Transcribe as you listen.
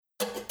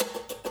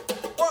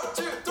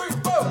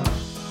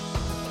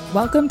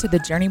Welcome to the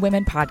Journey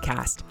Women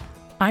podcast.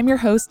 I'm your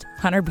host,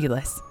 Hunter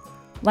Belis.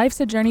 Life's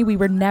a journey we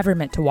were never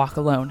meant to walk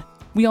alone.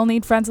 We all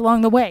need friends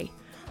along the way.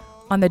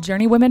 On the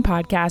Journey Women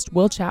podcast,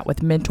 we'll chat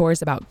with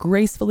mentors about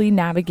gracefully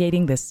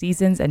navigating the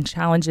seasons and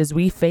challenges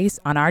we face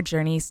on our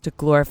journeys to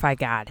glorify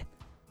God.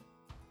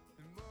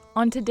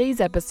 On today's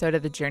episode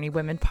of the Journey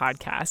Women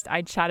podcast,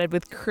 I chatted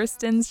with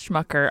Kristin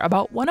Schmucker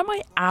about one of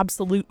my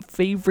absolute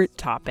favorite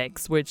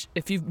topics, which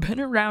if you've been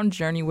around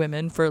Journey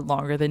Women for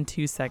longer than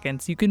 2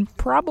 seconds, you can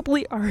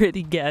probably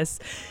already guess: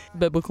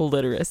 biblical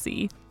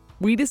literacy.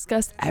 We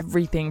discuss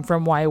everything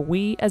from why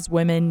we as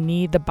women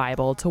need the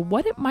Bible to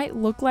what it might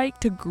look like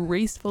to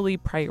gracefully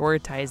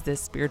prioritize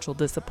this spiritual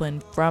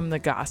discipline from the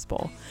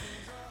gospel.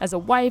 As a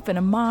wife and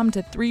a mom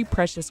to 3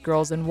 precious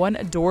girls and 1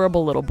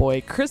 adorable little boy,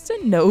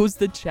 Kristin knows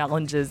the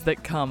challenges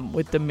that come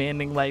with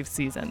demanding life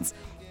seasons.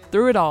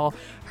 Through it all,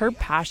 her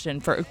passion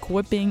for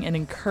equipping and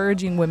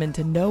encouraging women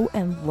to know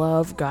and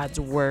love God's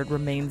Word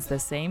remains the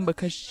same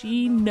because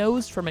she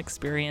knows from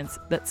experience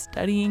that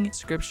studying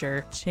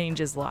Scripture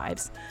changes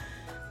lives.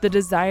 The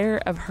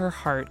desire of her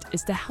heart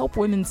is to help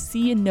women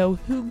see and know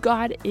who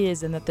God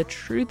is and that the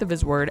truth of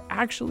His Word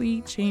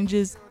actually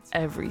changes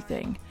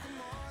everything.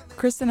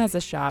 Kristin has a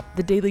shop,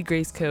 The Daily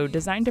Grace Code,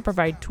 designed to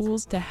provide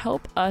tools to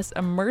help us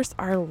immerse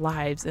our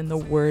lives in the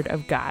Word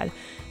of God.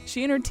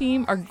 She and her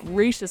team are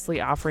graciously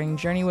offering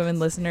Journey Women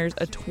listeners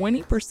a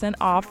 20%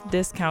 off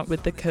discount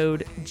with the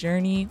code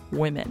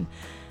JOURNEYWOMEN.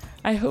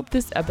 I hope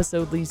this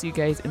episode leaves you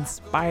guys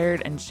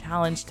inspired and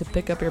challenged to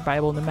pick up your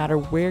Bible no matter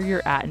where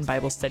you're at in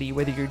Bible study,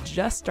 whether you're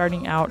just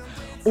starting out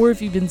or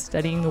if you've been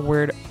studying the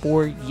Word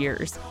for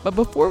years. But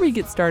before we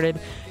get started,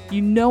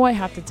 you know I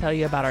have to tell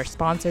you about our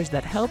sponsors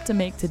that help to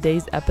make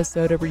today's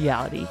episode a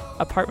reality: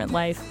 Apartment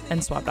Life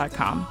and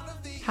Swap.com.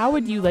 How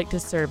would you like to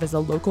serve as a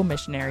local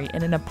missionary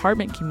in an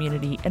apartment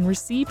community and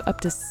receive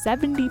up to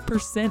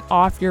 70%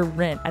 off your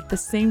rent at the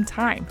same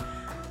time?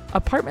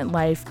 Apartment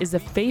Life is a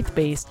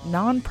faith-based,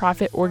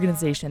 nonprofit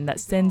organization that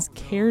sends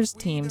CARES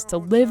teams to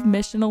live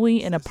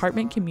missionally in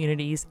apartment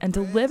communities and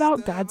to live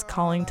out God's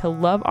calling to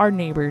love our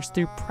neighbors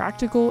through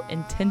practical,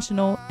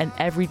 intentional, and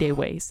everyday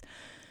ways.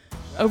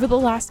 Over the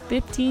last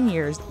 15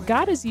 years,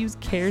 God has used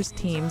CARES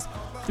teams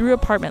through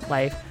Apartment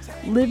Life,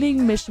 living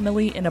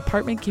missionally in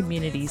apartment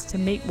communities to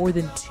make more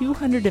than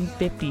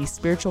 250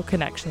 spiritual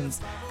connections,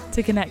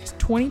 to connect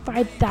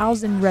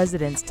 25,000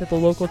 residents to the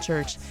local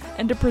church,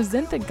 and to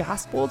present the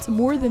gospel to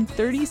more than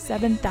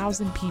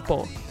 37,000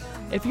 people.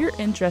 If you're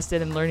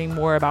interested in learning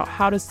more about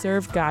how to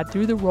serve God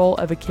through the role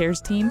of a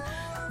CARES team,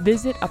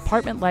 visit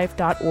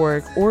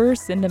apartmentlife.org or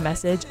send a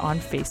message on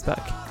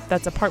Facebook.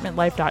 That's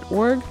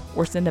apartmentlife.org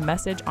or send a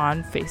message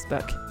on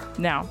Facebook.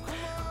 Now,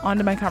 on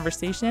to my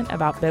conversation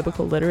about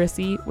biblical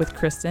literacy with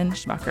Kristin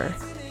Schmucker.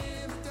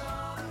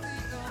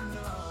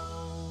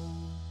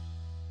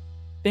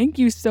 Thank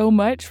you so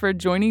much for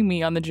joining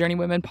me on the Journey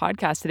Women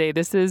podcast today.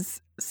 This is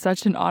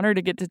such an honor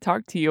to get to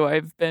talk to you.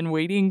 I've been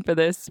waiting for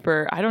this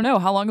for, I don't know,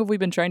 how long have we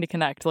been trying to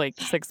connect? Like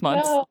 6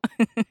 months? No,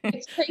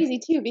 it's crazy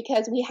too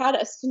because we had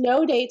a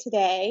snow day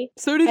today.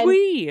 So did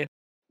we.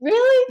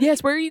 Really?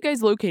 Yes. Where are you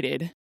guys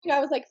located? I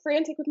was like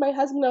frantic with my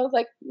husband. I was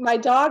like, my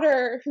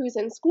daughter who's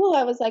in school,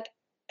 I was like,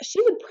 she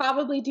would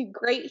probably do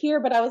great here,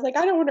 but I was like,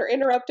 I don't want her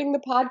interrupting the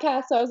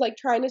podcast. So I was like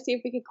trying to see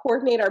if we could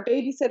coordinate our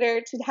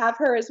babysitter to have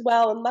her as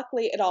well. And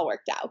luckily it all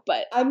worked out,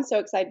 but I'm so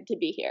excited to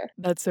be here.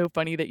 That's so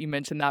funny that you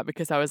mentioned that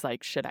because I was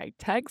like, should I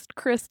text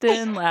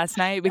Kristin last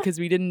night? Because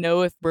we didn't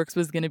know if Brooks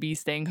was going to be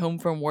staying home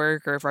from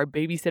work or if our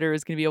babysitter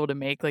was going to be able to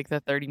make like the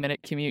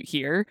 30-minute commute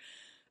here.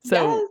 So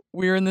Yes.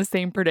 we were in the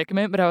same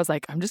predicament, but I was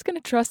like, I'm just going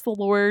to trust the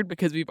Lord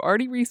because we've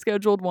already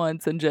rescheduled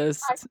once and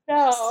just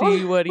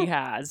see what He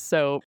has.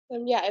 So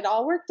yeah, it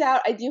all worked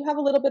out. I do have a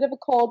little bit of a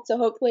cold, so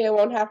hopefully I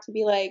won't have to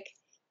be like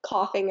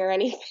coughing or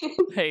anything.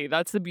 Hey,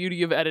 that's the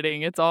beauty of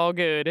editing. It's all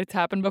good. It's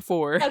happened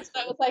before. That's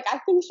what I was like. I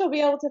think she'll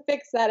be able to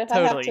fix that if I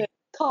have to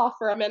cough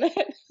for a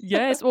minute.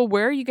 Yes. Well,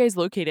 where are you guys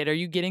located? Are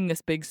you getting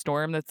this big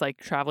storm that's like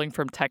traveling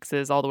from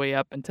Texas all the way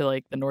up into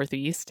like the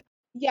Northeast?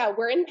 Yeah,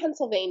 we're in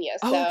Pennsylvania.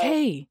 So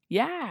okay.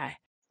 Yeah.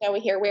 Now we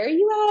hear, where are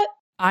you at?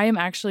 I am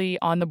actually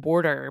on the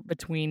border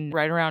between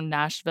right around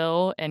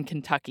Nashville and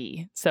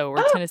Kentucky. So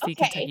we're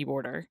Tennessee-Kentucky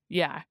border.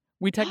 Yeah.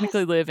 We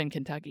technically live in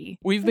Kentucky.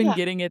 We've been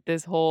getting it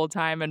this whole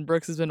time, and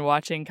Brooks has been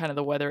watching kind of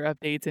the weather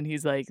updates, and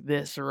he's like,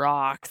 this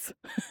rocks.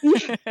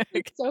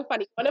 It's so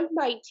funny. One of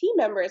my team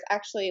members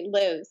actually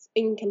lives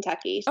in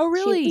Kentucky. Oh,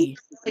 really? She's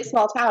in a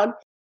small town.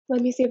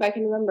 Let me see if I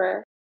can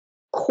remember.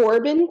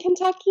 Corbin,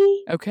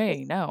 Kentucky?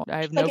 Okay, no.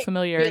 I have no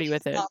familiarity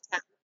with it.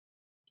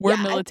 We're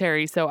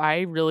military, so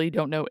I really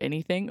don't know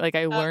anything. Like,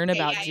 I learn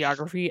about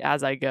geography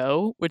as I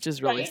go, which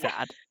is really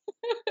sad.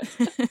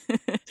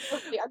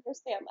 Totally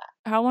understand that.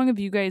 How long have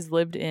you guys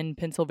lived in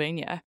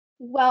Pennsylvania?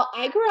 Well,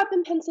 I grew up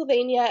in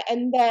Pennsylvania,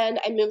 and then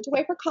I moved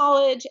away for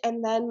college,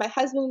 and then my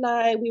husband and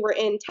I, we were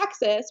in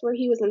Texas, where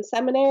he was in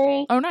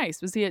seminary. Oh,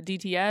 nice. Was he at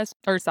DTS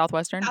or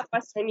Southwestern?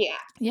 Southwestern, yeah.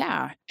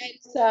 Yeah. And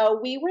so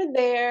we were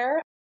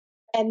there,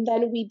 and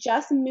then we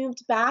just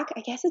moved back.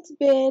 I guess it's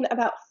been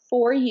about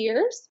 4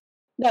 years.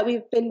 that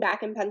we've been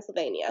back in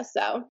Pennsylvania.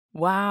 So,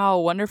 Wow,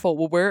 wonderful.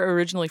 Well, we're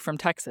originally from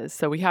Texas,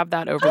 so we have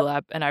that oh,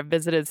 overlap, and I've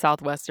visited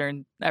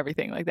Southwestern,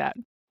 everything like that.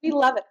 we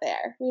love it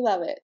there. We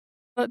love it.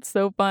 That's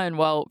so fun.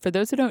 Well, for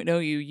those who don't know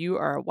you, you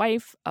are a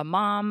wife, a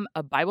mom,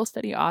 a Bible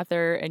study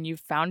author, and you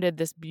founded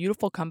this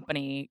beautiful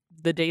company,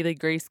 the Daily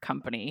Grace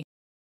Company.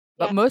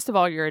 But Yeah. most of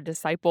all, you're a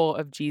disciple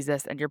of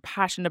Jesus and you're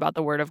passionate about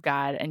the Word of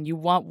God and you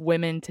want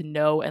women to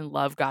know and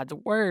love God's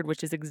Word,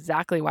 which is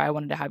exactly why I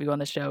wanted to have you on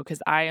the show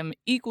because I am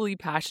equally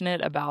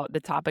passionate about the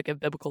topic of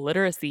biblical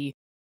literacy.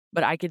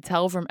 But I could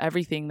tell from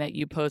everything that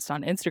you post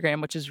on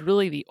Instagram, which is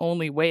really the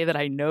only way that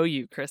I know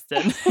you,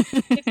 Kristin.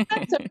 Isn't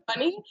that so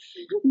funny?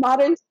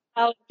 Modern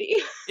technology.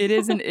 It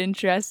is an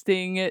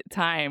interesting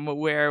time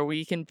where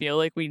we can feel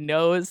like we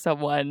know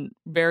someone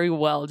very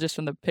well just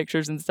from the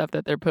pictures and stuff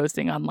that they're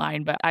posting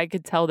online. But I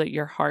could tell that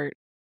your heart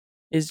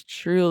is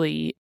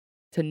truly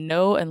to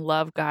know and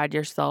love God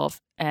yourself,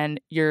 and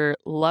your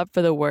love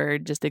for the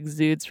word just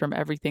exudes from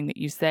everything that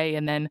you say.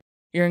 And then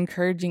you're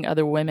encouraging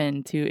other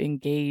women to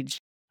engage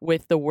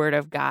with the word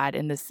of God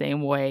in the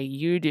same way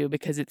you do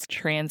because it's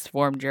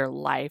transformed your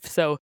life.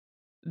 So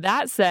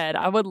that said,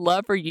 I would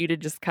love for you to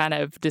just kind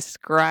of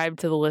describe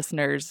to the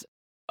listeners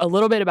a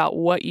little bit about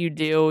what you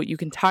do. You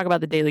can talk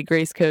about the Daily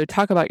Grace Code,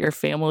 talk about your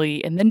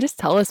family, and then just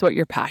tell us what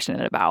you're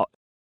passionate about.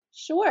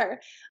 Sure.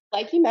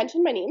 Like you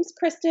mentioned, my name's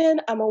Kristin.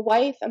 I'm a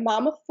wife, a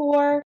mom of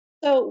 4.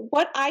 So,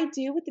 what I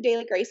do with the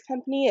Daily Grace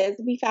Company is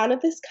we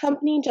founded this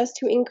company just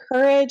to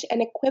encourage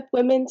and equip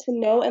women to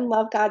know and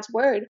love God's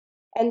Word.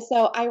 And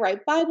so, I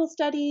write Bible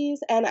studies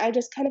and I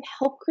just kind of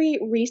help create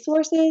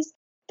resources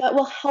that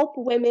will help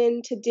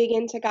women to dig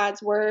into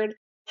God's Word,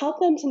 help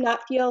them to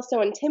not feel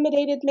so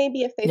intimidated,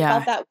 maybe if they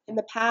felt Yeah. that in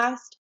the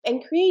past,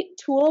 and create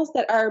tools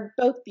that are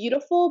both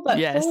beautiful but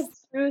full of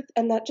Yes. truth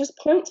and that just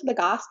point to the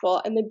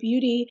gospel and the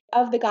beauty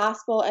of the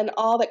gospel and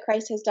all that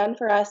Christ has done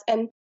for us,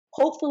 and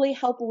hopefully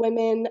help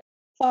women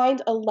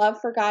find a love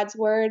for God's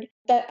word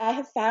that I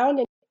have found.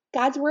 And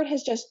God's word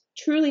has just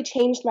truly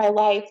changed my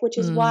life, which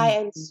is why Mm.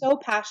 I'm so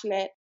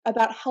passionate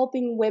about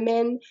helping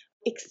women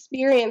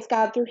experience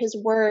God through his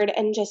word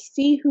and just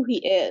see who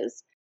he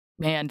is.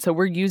 Man, so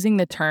we're using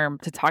the term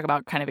to talk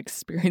about kind of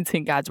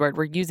experiencing God's word.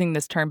 We're using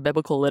this term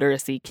biblical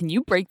literacy. Can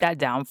you break that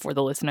down for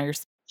the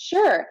listeners?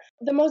 Sure.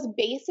 The most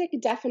basic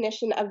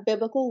definition of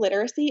biblical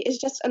literacy is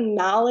just a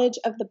knowledge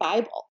of the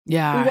Bible. We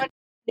Yeah. want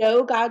to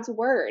know God's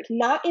word,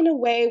 not in a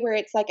way where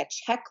it's like a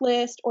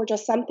checklist or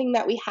just something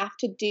that we have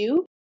to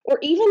do, or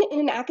even in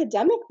an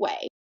academic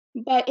way,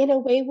 but in a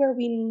way where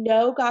we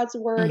know God's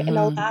word and Hmm.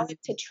 allow it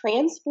to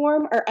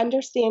transform our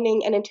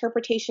understanding and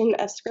interpretation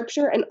of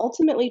Scripture and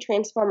ultimately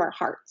transform our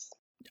hearts.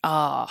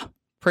 Ah,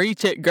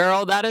 preach it,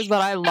 girl. That is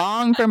what I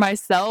long for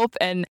myself.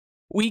 And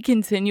we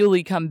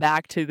continually come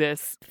back to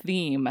this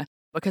theme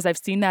because I've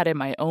seen that in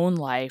my own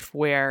life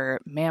where,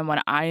 man,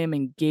 when I am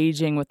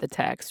engaging with the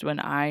text, when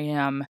I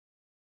am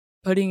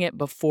putting it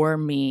before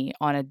me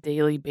on a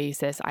daily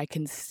basis, I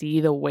can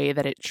see the way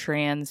that it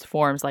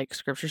transforms, like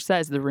scripture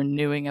says, the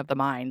renewing of the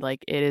mind.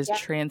 Like it is Yeah.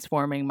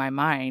 transforming my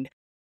mind.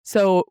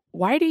 So,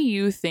 why do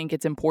you think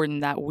it's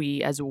important that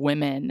we as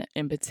women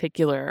in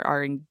particular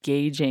are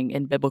engaging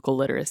in biblical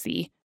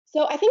literacy?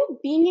 So I think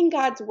being in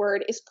God's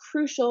word is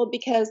crucial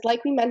because,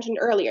 like we mentioned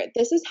earlier,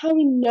 this is how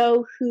we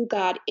know who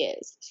God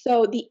is.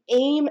 So the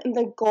aim and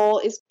the goal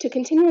is to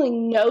continually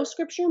know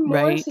Scripture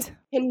more so Right?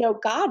 we can know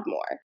God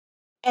more.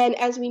 And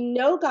as we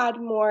know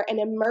God more and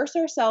immerse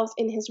ourselves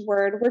in His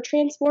Word, we're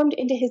transformed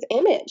into His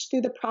image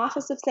through the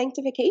process of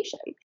sanctification.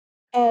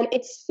 And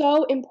it's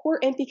so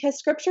important because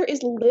Scripture is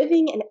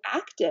living and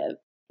active.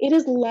 It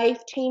is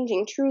life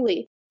changing,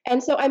 truly.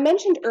 And so I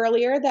mentioned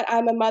earlier that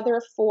I'm a mother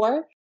of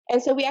 4.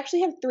 And so we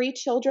actually have 3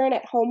 children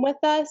at home with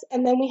us.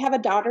 And then we have a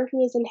daughter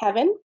who is in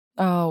heaven.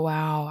 Oh,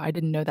 wow. I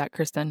didn't know that,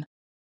 Kristen.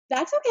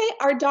 That's okay.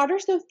 Our daughter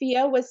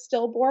Sophia was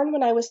stillborn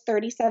when I was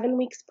 37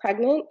 weeks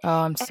pregnant. Oh,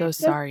 I'm And so just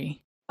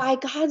sorry. by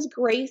God's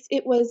grace,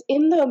 it was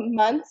in the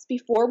months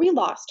before we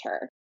lost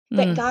her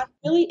that Mm, God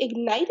really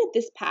ignited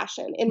this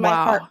passion in my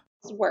heart wow.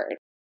 for His word.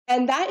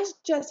 And that is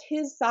just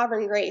His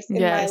sovereign grace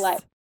in my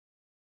life. Yes,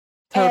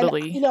 And,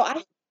 totally. I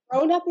had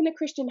grown up in a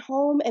Christian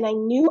home and I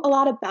knew a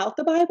lot about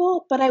the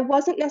Bible, but I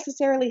wasn't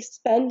necessarily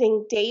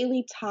spending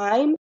daily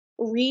time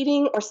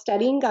reading or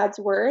studying God's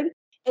word.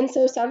 And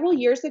so several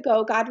years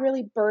ago, God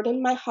really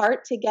burdened my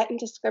heart to get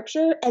into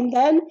scripture. And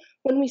then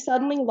when we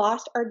suddenly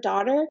lost our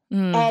daughter,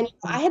 Mm. and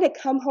I had to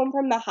come home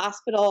from the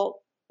hospital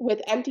with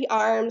empty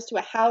arms to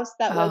a house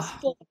that was Oh,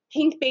 full of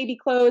pink baby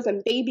clothes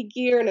and baby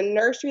gear and a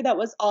nursery that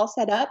was all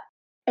set up.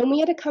 And we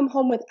had to come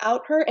home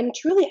without her. And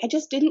truly, I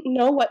just didn't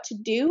know what to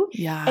do.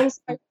 yeah. And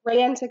so I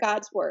ran to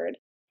God's word.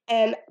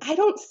 And I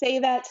don't say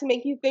that to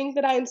make you think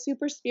that I am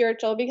super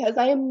spiritual because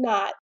I am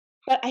not.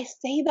 But I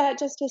say that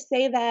just to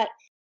say that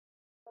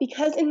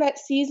because in that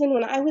season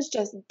when I was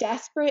just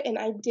desperate and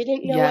I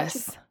didn't know what to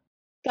do, Yes.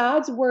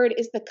 God's word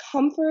is the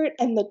comfort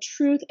and the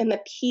truth and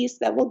the peace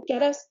that will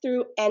get us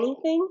through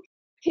anything.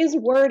 His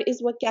word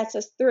is what gets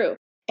us through.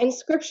 And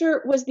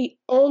scripture was the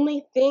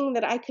only thing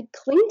that I could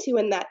cling to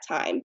in that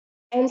time.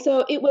 And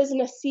so it was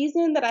in a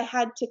season that I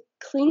had to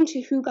cling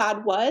to who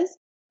God was.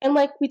 And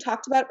like we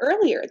talked about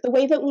earlier, the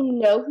way that we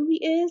know who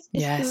he is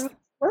through Yes. his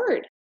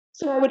word.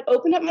 So I would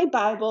open up my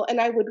Bible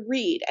and I would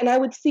read, and I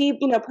would see,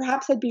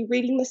 perhaps I'd be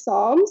reading the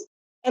Psalms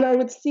and I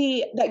would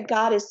see that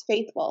God is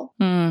faithful.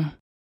 Mm.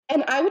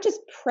 And I would just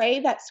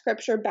pray that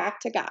scripture back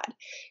to God.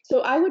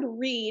 So I would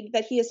read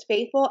that he is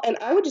faithful and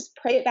I would just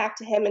pray it back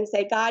to him and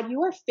say, God,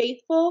 you are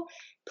faithful.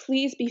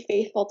 Please be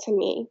faithful to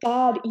me.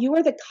 God, you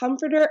are the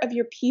comforter of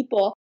your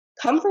people.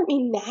 Comfort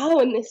me now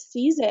in this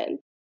season.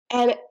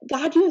 And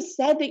God, you have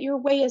said that your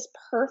way is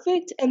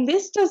perfect, and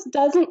this just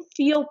doesn't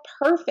feel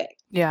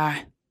perfect. Yeah.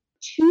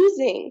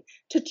 Choosing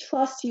to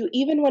trust you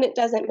even when it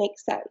doesn't make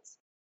sense.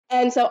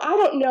 And so I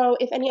don't know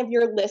if any of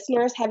your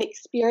listeners have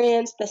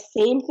experienced the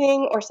same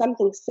thing or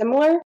something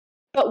similar,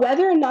 but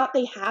whether or not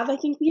they have, I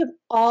think we have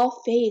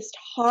all faced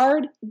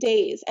hard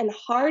days and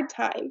hard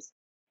times.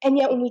 And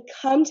yet when we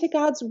come to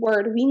God's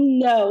word, we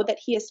know that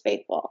he is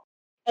faithful.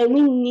 And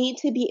we need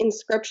to be in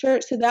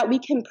scripture so that we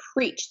can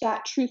preach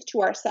that truth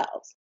to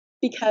ourselves.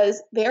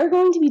 Because there are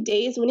going to be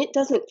days when it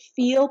doesn't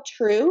feel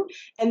true,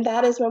 and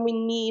that is when we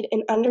need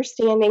an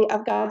understanding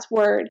of God's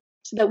word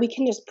so that we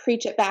can just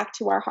preach it back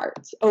to our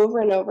hearts over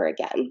and over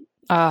again.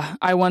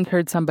 I once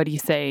heard somebody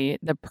say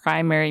the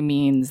primary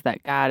means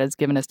that God has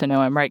given us to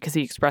know him, right? Because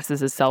he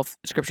expresses himself,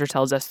 scripture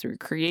tells us, through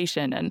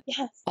creation and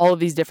all of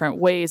these different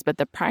ways. But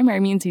the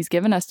primary means he's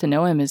given us to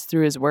know him is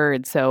through his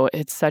word. So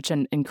it's such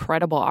an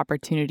incredible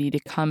opportunity to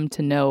come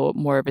to know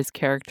more of his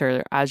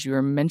character, as you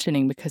were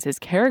mentioning, because his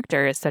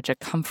character is such a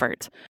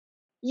comfort.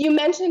 You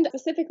mentioned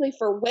specifically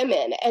for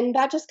women, and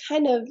that just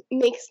kind of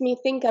makes me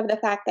think of the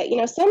fact that,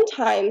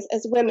 sometimes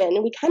as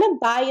women, we kind of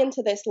buy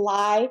into this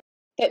lie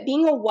that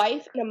being a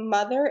wife and a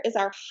mother is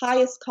our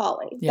highest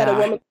calling that a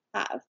woman can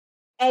have.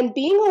 And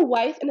being a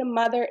wife and a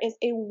mother is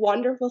a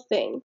wonderful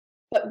thing.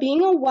 But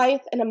being a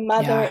wife and a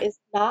mother is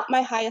not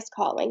my highest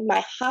calling.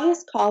 My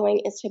highest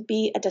calling is to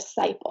be a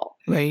disciple.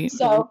 Right.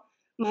 So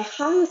my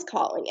highest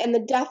calling and the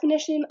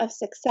definition of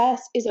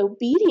success is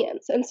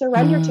obedience and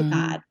surrender to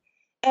God.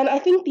 And I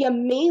think the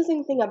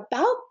amazing thing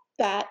about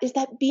that is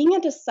that being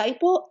a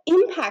disciple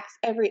impacts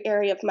every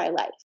area of my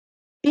life.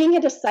 Being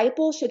a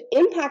disciple should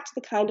impact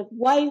the kind of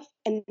wife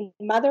and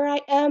mother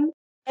I am.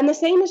 And the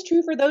same is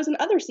true for those in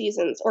other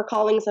seasons or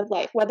callings of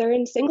life, whether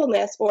in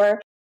singleness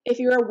or if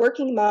you're a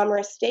working mom or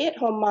a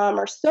stay-at-home mom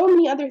or so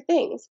many other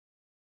things.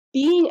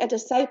 Being a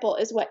disciple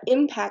is what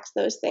impacts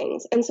those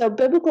things. And so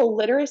biblical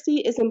literacy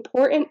is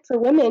important for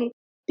women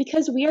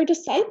because we are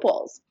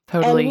disciples.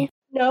 Totally. And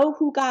we know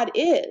who God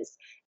is.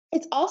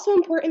 It's also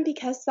important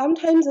because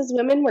sometimes as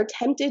women, we're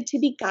tempted to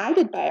be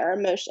guided by our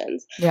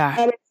emotions. Yeah.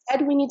 And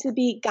instead, we need to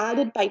be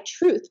guided by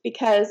truth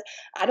because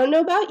I don't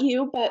know about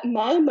you, but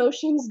my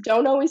emotions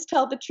don't always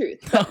tell the truth.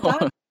 But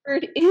God's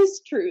word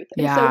is truth.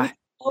 And so we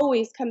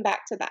always come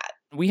back to that.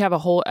 We have a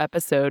whole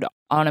episode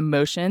on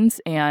emotions,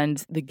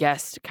 and the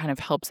guest kind of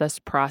helps us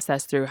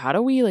process through how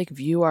do we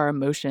view our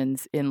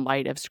emotions in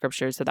light of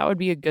scripture. So that would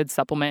be a good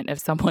supplement if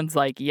someone's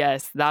like,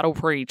 yes, that'll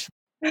preach.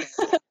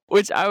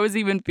 Which I was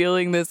even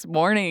feeling this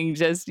morning,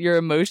 just your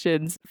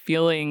emotions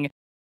feeling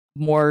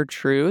more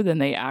true than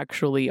they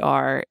actually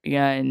are.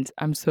 And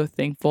I'm so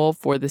thankful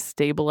for the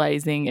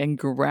stabilizing and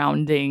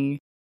grounding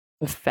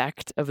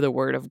effect of the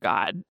word of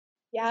God.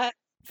 Yeah.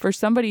 For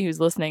somebody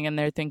who's listening and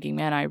they're thinking,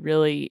 man, I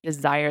really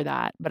desire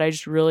that, but I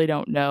just really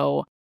don't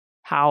know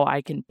how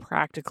I can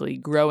practically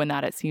grow in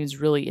that. It seems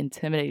really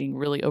intimidating,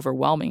 really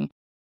overwhelming.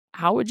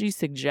 How would you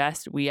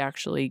suggest we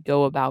actually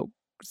go about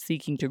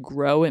seeking to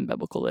grow in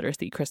biblical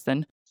literacy,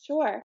 Kristin?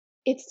 Sure.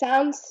 It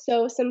sounds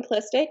so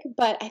simplistic,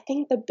 but I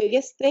think the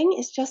biggest thing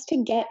is just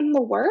to get in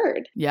the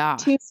word. Yeah.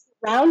 To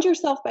surround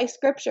yourself by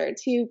scripture,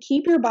 to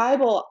keep your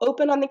Bible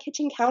open on the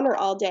kitchen counter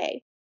all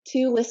day,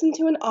 to listen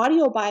to an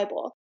audio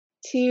Bible,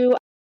 to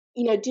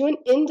do an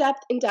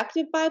in-depth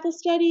inductive Bible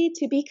study,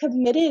 to be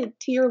committed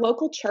to your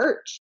local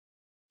church,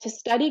 to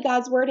study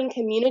God's word in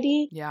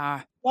community.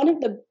 Yeah. One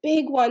of the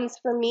big ones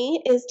for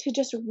me is to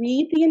just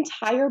read the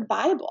entire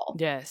Bible.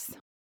 Yes.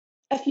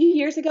 A few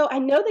years ago, I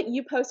know that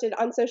you posted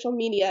on social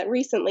media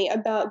recently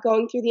about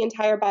going through the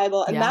entire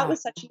Bible, and that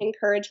was such an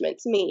encouragement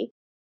to me.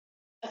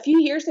 A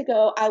few years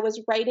ago, I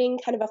was writing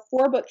kind of a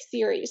 4-book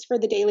series for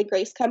the Daily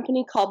Grace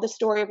Company called The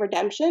Story of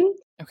Redemption.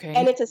 Okay.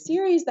 And it's a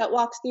series that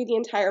walks through the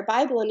entire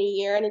Bible in a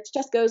year, and it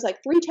just goes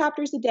 3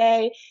 chapters a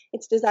day.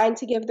 It's designed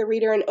to give the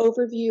reader an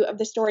overview of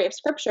the story of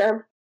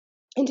Scripture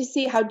and to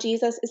see how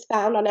Jesus is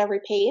found on every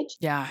page.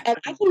 Yeah. And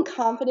I can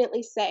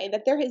confidently say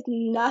that there is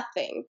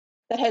nothing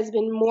that has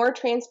been more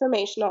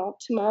transformational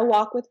to my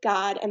walk with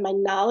God and my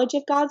knowledge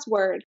of God's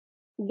word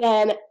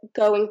than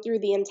going through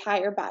the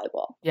entire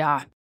Bible.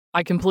 Yeah,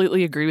 I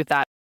completely agree with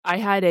that. I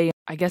had a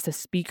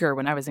speaker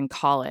when I was in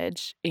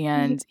college,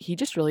 and he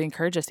just really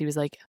encouraged us. He was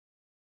like,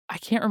 I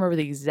can't remember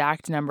the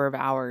exact number of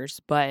hours,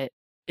 but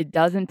it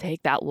doesn't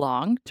take that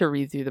long to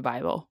read through the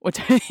Bible, which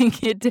I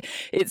think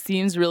it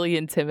seems really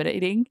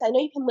intimidating. I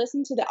know you can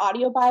listen to the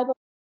audio Bible.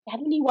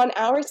 71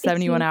 hours? It's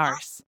 71 not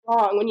hours.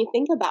 long when you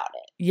think about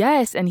it.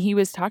 Yes, and he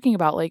was talking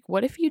about, like,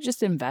 what if you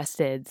just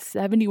invested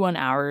 71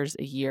 hours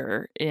a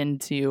year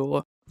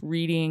into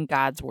reading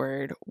God's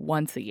word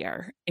once a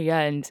year?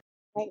 And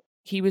Right.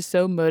 he was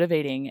so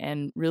motivating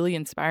and really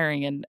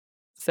inspiring, and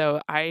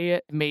so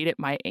I made it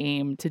my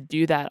aim to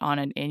do that on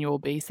an annual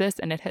basis,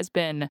 and it has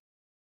been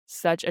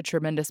such a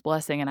tremendous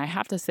blessing. And I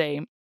have to say,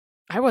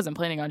 I wasn't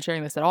planning on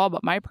sharing this at all,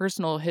 but my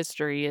personal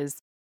history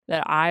is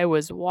that I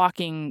was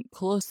walking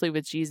closely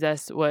with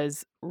Jesus,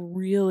 was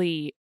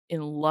really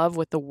in love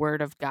with the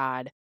Word of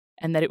God,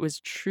 and that it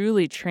was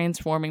truly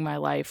transforming my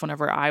life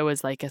whenever I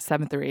was like a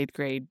 7th or 8th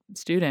grade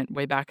student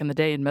way back in the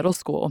day in middle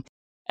school.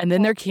 And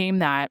then there came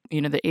that, the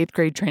 8th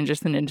grade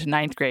transition into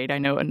 9th grade. I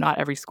know not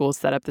every school is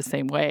set up the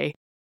same way,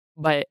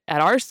 but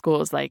at our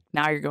school, it's like,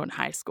 now you're going to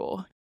high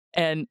school.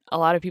 And a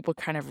lot of people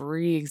kind of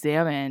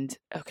re-examined,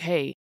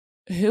 okay,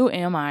 who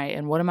am I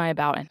and what am I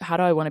about and how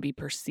do I want to be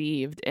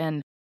perceived?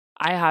 And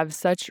I have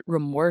such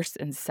remorse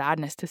and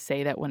sadness to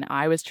say that when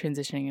I was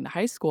transitioning into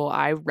high school,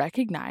 I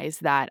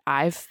recognized that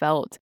I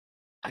felt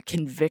a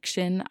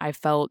conviction. I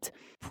felt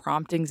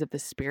promptings of the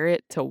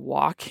Spirit to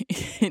walk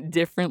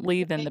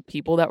differently than the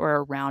people that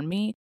were around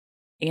me.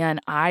 And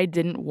I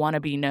didn't want to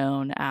be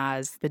known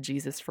as the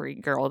Jesus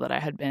freak girl that I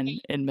had been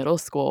in middle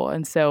school.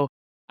 And so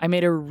I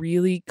made a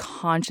really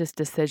conscious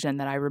decision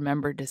that I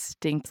remember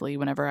distinctly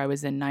whenever I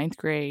was in 9th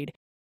grade,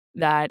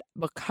 that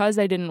because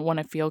I didn't want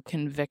to feel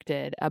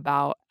convicted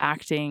about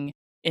acting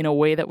in a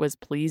way that was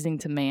pleasing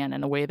to man,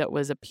 in a way that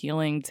was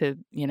appealing to,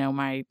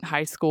 my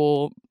high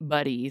school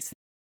buddies,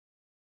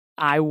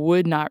 I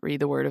would not read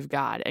the Word of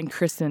God. And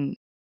Kristin,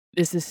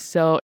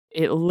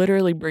 it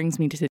literally brings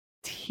me to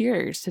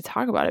tears to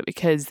talk about it,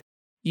 because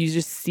you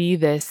just see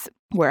this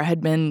where I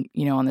had been,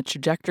 on the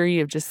trajectory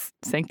of just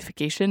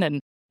sanctification,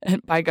 and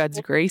by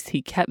God's grace,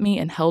 he kept me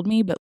and held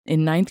me. But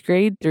in 9th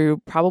grade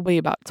through probably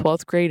about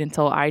 12th grade,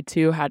 until I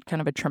too had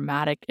kind of a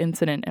traumatic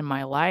incident in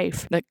my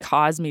life that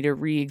caused me to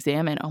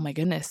re-examine, oh my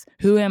goodness,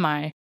 who am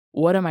I?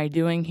 What am I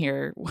doing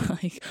here?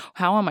 Like,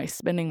 how am I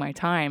spending my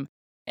time?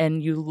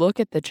 And you look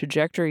at the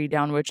trajectory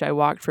down which I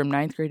walked from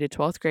 9th grade to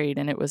 12th grade,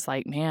 and it was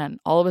like, man,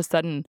 all of a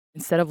sudden,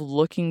 instead of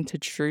looking to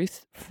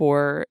truth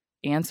for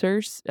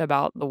answers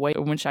about the way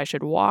in which I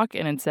should walk,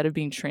 and instead of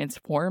being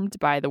transformed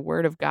by the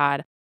Word of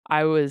God,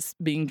 I was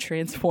being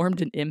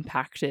transformed and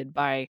impacted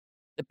by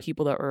the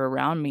people that were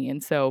around me.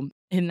 And so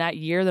in that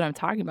year that I'm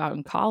talking about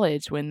in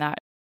college, when that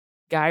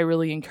guy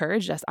really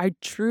encouraged us, I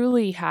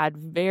truly had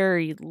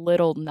very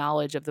little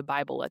knowledge of the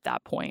Bible at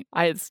that point.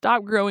 I had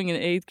stopped growing in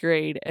 8th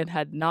grade and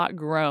had not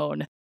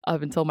grown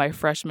up until my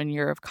freshman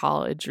year of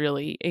college,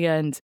 really.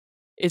 And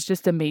it's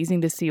just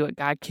amazing to see what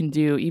God can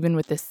do, even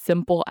with this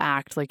simple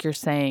act, like you're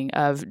saying,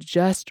 of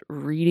just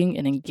reading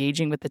and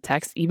engaging with the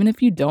text, even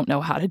if you don't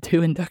know how to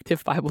do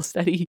inductive Bible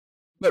study,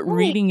 but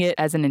reading it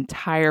as an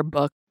entire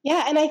book.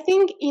 Yeah, and I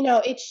think,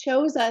 it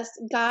shows us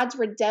God's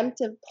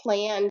redemptive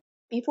plan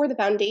before the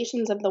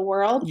foundations of the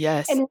world.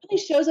 Yes. And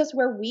really shows us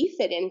where we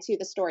fit into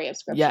the story of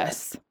Scripture.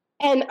 Yes.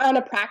 And on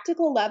a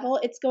practical level,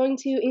 it's going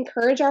to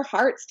encourage our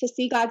hearts to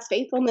see God's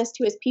faithfulness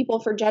to his people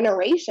for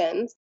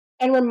generations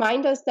and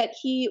remind us that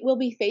he will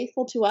be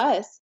faithful to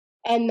us.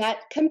 And that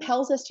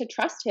compels us to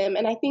trust him.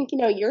 And I think,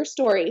 your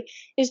story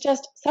is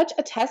just such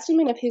a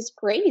testament of his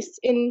grace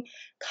in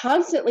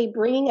constantly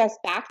bringing us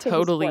back to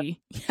his word.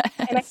 Yes.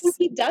 And I think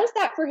he does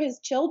that for his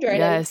children.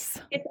 Yes.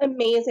 And it's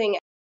amazing,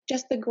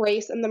 just the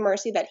grace and the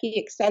mercy that he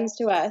extends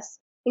to us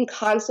in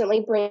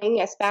constantly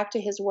bringing us back to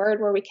his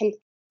word where we can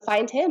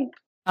find him.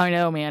 I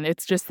know, man.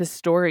 It's just this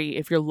story.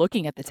 If you're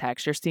looking at the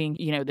text, you're seeing,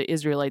 the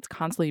Israelites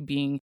constantly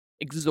being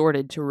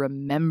exhorted to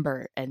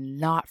remember and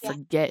not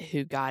forget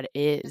who God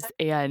is.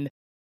 And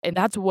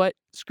that's what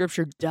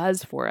Scripture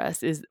does for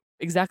us, is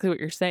exactly what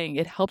you're saying.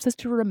 It helps us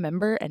to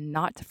remember and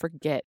not to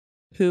forget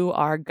who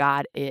our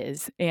God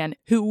is and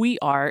who we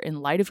are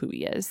in light of who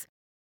he is.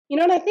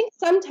 And I think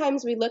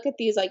sometimes we look at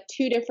these like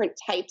two different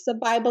types of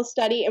Bible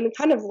study and we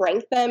kind of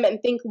rank them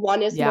and think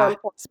one is more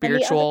important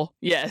spiritual.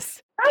 than the other.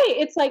 Yes. Right.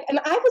 It's like, and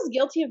I was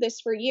guilty of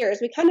this for years.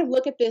 We kind of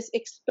look at this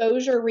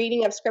exposure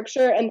reading of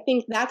Scripture and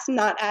think that's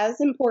not as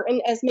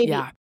important as maybe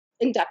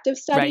inductive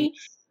study. Right.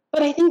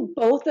 But I think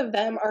both of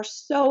them are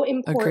so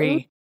important.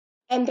 Agree.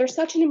 And they're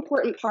such an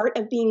important part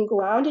of being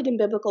grounded in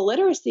biblical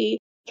literacy,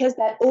 because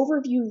that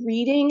overview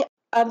reading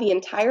of the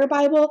entire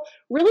Bible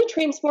really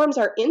transforms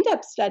our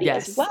in-depth study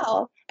as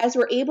well, as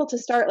we're able to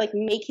start like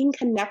making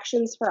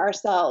connections for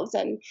ourselves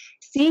and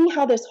seeing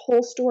how this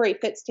whole story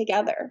fits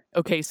together.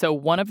 Okay, so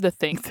one of the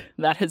things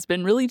that has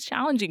been really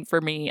challenging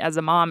for me as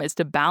a mom is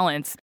to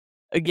balance,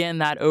 again,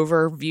 that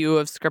overview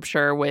of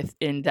Scripture with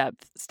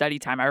in-depth study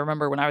time. I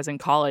remember when I was in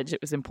college,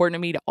 it was important to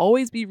me to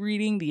always be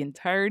reading the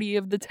entirety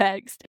of the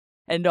text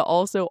and to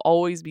also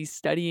always be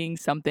studying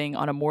something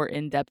on a more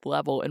in-depth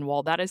level. And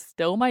while that is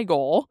still my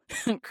goal,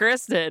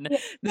 Kristin,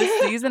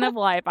 this season of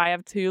life, I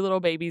have 2 little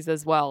babies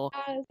as well.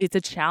 It's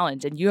a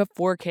challenge, and you have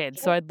 4 kids.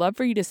 So I'd love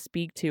for you to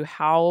speak to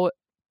how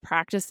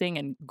practicing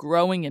and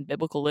growing in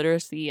biblical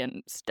literacy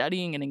and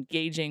studying and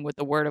engaging with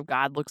the Word of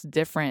God looks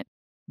different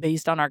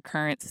based on our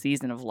current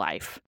season of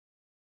life.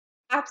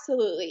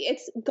 Absolutely.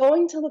 It's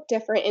going to look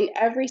different in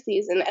every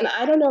season. And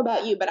I don't know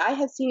about you, but I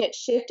have seen it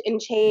shift and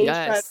change from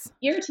Yes.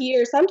 year to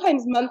year,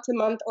 sometimes month to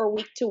month or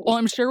week to Well, week.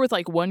 I'm sure with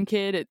like one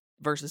kid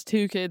versus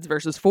two kids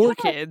versus four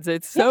Yes, kids,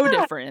 it's so yeah.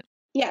 different.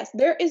 Yes,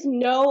 there is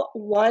no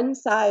one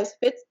size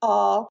fits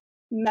all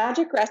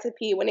magic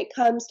recipe when it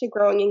comes to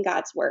growing in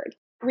God's word.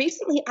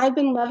 Recently, I've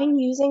been loving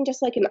using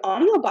just like an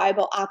audio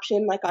Bible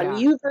option, like on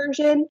Yeah,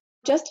 YouVersion,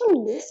 just to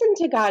listen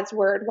to God's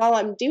word while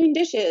I'm doing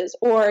dishes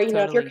or, if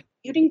you're totally.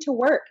 commuting to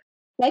work.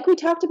 Like we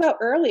talked about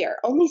earlier,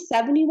 only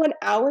 71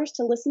 hours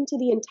to listen to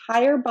the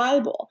entire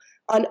Bible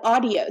on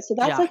audio. So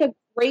that's Yeah. like a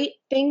great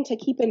thing to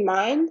keep in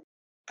mind.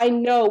 I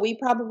know we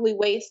probably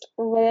waste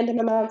random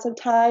amounts of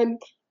time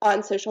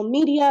on social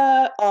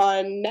media,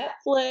 on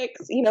Netflix,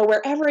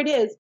 wherever it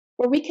is,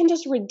 where we can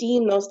just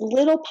redeem those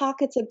little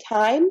pockets of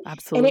time, and it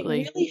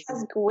Absolutely. really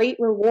has great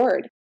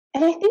reward.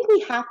 And I think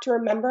we have to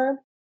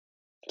remember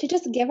to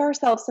just give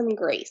ourselves some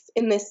grace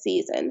in this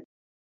season.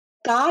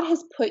 God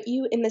has put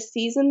you in the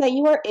season that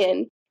you are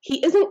in.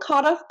 He isn't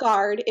caught off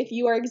guard if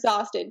you are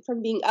exhausted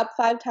from being up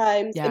 5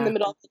 times in the Yeah.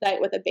 middle of the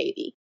night with a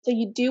baby. So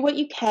you do what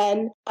you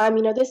can.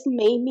 This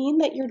may mean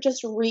that you're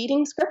just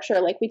reading scripture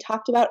like we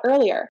talked about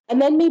earlier,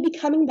 and then maybe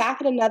coming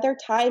back at another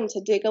time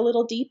to dig a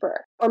little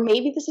deeper. Or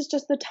maybe this is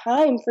just the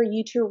time for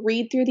you to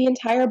read through the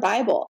entire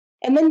Bible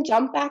and then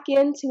jump back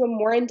into a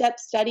more in-depth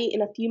study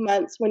in a few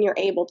months when you're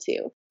able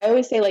to. I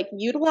always say, like,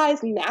 utilize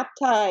nap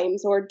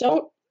times, or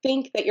don't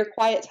think that your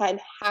quiet time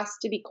has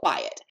to be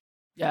quiet,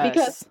 because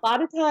Yes. a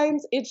lot of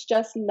times it's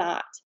just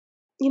not.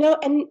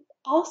 And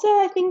also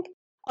I think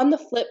on the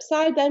flip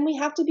side, then we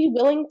have to be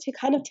willing to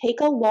kind of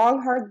take a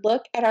long, hard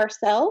look at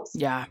ourselves,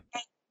 Yeah.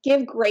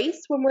 give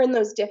grace when we're in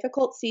those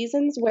difficult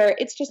seasons where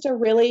it's just a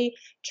really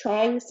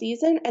trying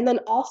season, and then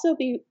also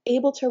be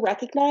able to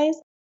recognize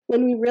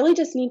when we really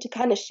just need to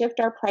kind of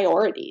shift our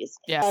priorities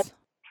and Yes.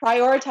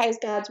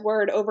 prioritize God's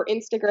word over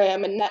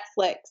Instagram and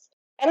Netflix.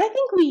 And I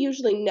think we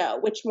usually know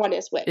which one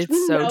is which. It's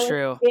We so know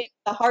true. it's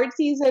the hard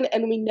season,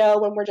 and we know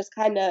when we're just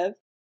kind of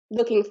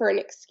looking for an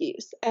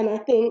excuse. And I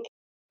think,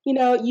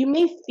 you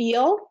may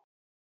feel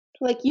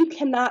like you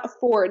cannot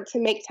afford to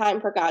make time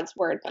for God's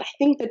word, but I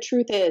think the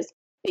truth is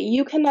that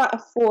you cannot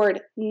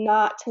afford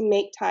not to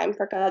make time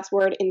for God's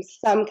word in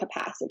some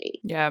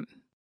capacity. Yeah.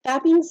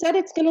 That being said,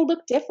 it's going to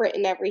look different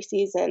in every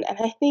season. And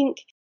I think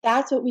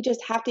that's what we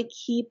just have to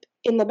keep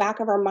in the back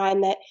of our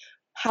mind, that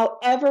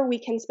however we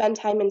can spend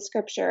time in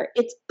scripture,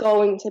 it's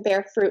going to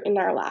bear fruit in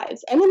our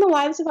lives and in the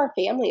lives of our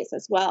families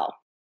as well.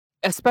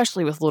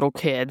 Especially with little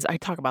kids. I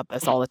talk about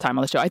this all the time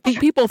on the show. I think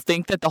people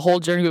think that the whole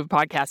Journey Move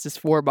podcast is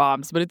for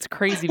moms, but it's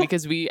crazy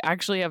because we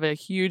actually have a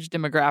huge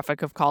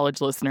demographic of college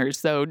listeners.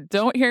 So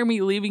don't hear me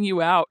leaving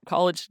you out,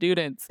 college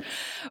students.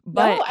 No,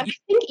 But I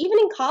think even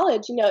in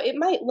college, it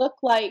might look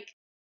like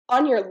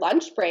on your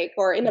lunch break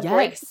or in a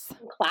break yes,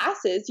 from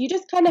classes, you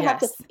just kind of have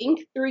to yes. think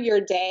through your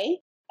day.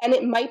 And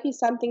it might be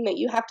something that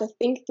you have to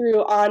think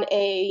through on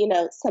a,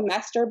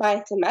 semester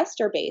by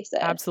semester basis.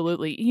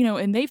 Absolutely.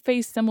 And they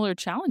face similar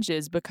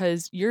challenges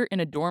because you're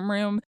in a dorm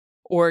room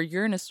or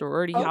you're in a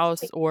sorority house,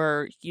 Totally.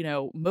 or,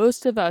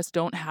 most of us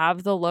don't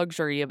have the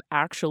luxury of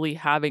actually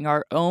having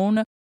our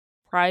own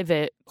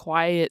private,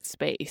 quiet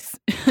space.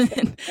 So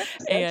true.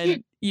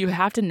 And you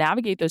have to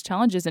navigate those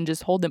challenges and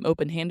just hold them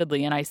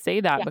open-handedly. And I say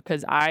that Yeah.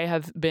 because I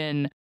have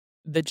been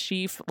the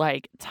chief,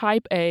 like,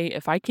 type A.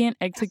 If I can't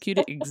execute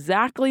it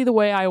exactly the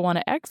way I want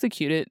to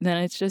execute it, then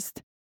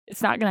it's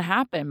not going to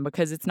happen,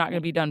 because it's not going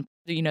to be done,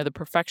 the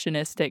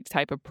perfectionistic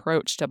type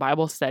approach to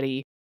Bible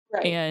study.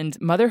 Right. And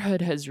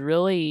motherhood has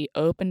really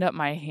opened up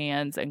my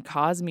hands and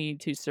caused me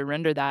to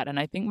surrender that. And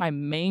I think my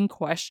main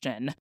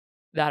question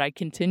that I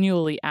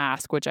continually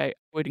ask, which I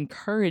would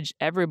encourage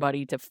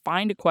everybody to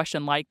find a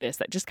question like this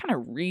that just kind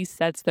of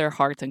resets their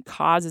hearts and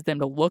causes them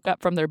to look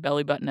up from their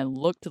belly button and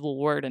look to the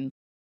Lord and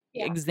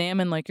Yeah.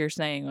 examine, like you're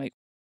saying, like,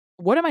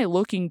 what am I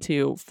looking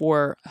to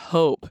for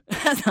hope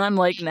as I'm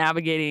like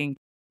navigating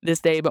this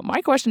day? But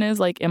my question is,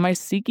 like, am I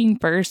seeking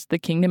first the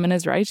kingdom and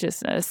his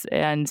righteousness?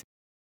 And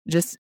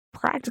just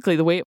practically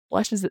the way it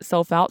fleshes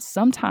itself out,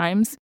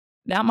 sometimes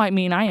that might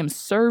mean I am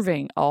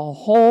serving a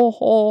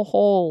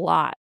whole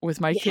lot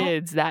with my Yeah.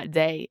 kids that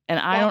day. And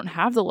I Yeah. don't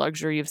have the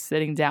luxury of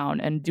sitting down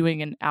and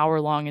doing an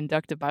hour-long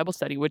inductive Bible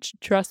study, which,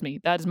 trust me,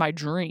 that is my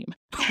dream.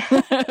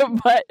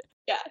 But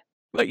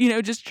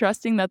Yeah. just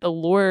trusting that the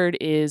Lord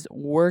is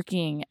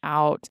working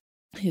out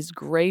his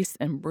grace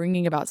and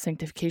bringing about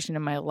sanctification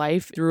in my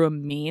life through a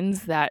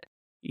means that,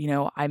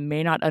 I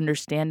may not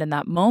understand in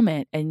that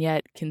moment, and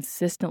yet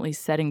consistently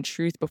setting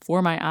truth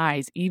before my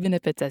eyes, even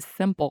if it's as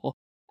simple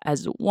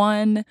as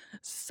one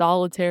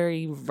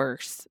solitary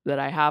verse that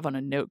I have on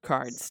a note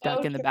card stuck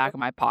So in the true. back of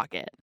my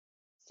pocket.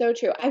 So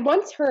true. I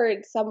once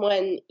heard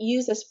someone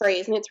use this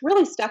phrase, and it's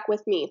really stuck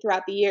with me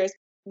throughout the years.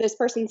 This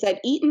person said,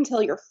 eat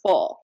until you're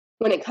full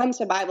when it comes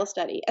to Bible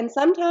study. And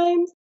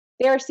sometimes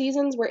there are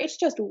seasons where it's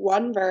just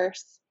one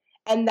verse,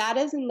 and that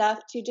is enough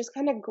to just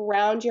kind of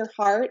ground your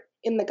heart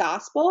in the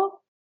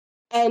gospel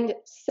and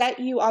set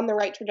you on the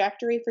right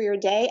trajectory for your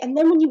day. And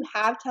then when you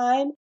have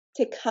time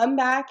to come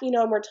back, and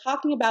we're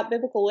talking about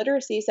biblical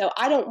literacy. So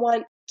I don't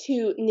want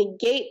to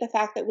negate the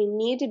fact that we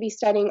need to be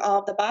studying all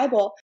of the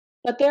Bible,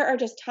 but there are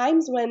just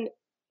times when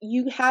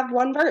you have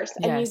one verse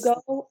and you Yes.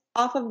 go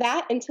off of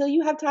that until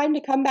you have time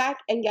to come back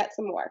and get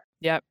some more.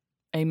 Yep.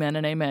 Amen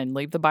and amen.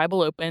 Leave the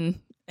Bible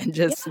open and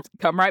just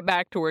come right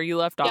back to where you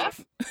left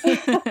off.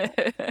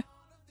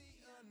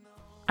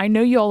 I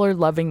know you all are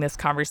loving this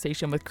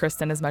conversation with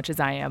Kristin as much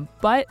as I am,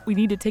 but we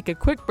need to take a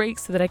quick break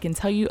so that I can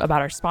tell you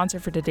about our sponsor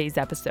for today's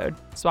episode,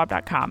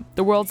 Swap.com,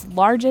 the world's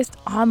largest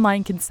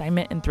online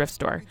consignment and thrift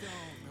store.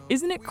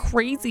 Isn't it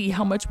crazy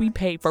how much we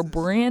pay for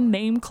brand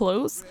name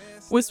clothes?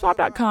 With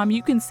Swap.com,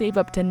 you can save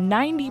up to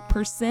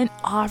 90%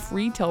 off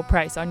retail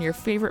price on your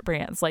favorite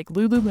brands like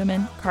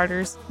Lululemon,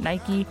 Carter's,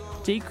 Nike,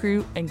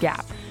 J.Crew, and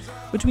Gap.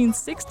 Between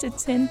 6,000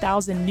 to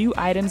 10,000 new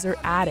items are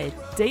added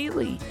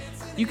daily.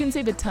 You can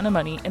save a ton of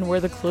money and wear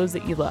the clothes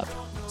that you love.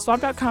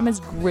 Swap.com is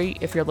great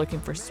if you're looking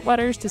for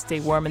sweaters to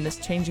stay warm in this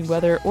changing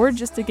weather or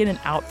just to get an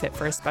outfit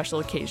for a special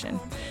occasion.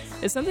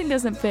 If something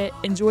doesn't fit,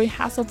 enjoy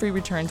hassle-free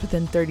returns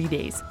within 30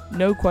 days.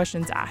 No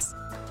questions asked.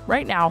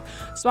 Right now,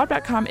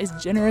 Swap.com is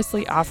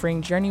generously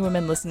offering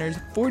Journeywomen listeners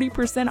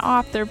 40%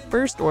 off their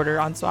first order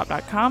on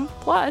Swap.com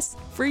plus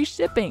free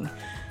shipping.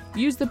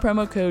 Use the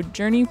promo code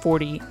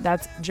JOURNEY40,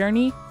 that's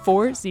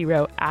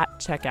JOURNEY40 at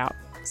checkout.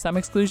 Some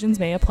exclusions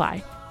may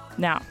apply.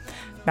 Now,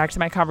 back to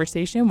my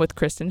conversation with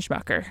Kristin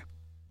Schmucker.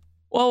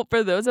 Well,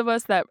 for those of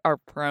us that are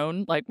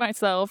prone, like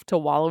myself, to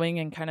wallowing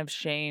in kind of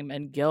shame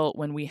and guilt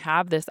when we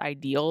have this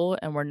ideal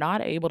and we're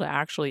not able to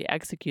actually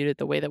execute it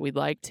the way that we'd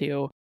like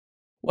to,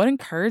 what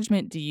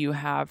encouragement do you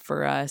have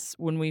for us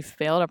when we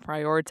fail to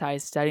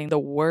prioritize studying the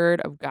Word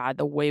of God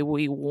the way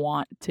we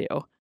want to?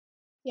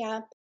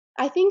 Yeah,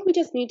 I think we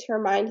just need to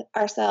remind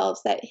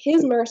ourselves that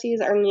His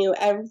mercies are new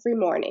every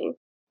morning.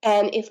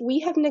 And if we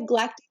have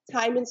neglected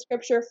time in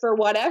Scripture for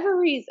whatever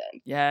reason,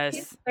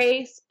 His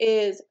grace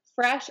is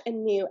fresh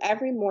and new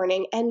every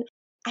morning. And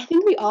I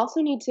think we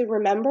also need to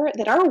remember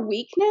that our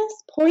weakness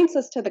points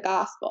us to the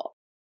gospel.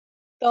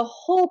 The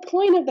whole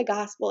point of the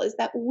gospel is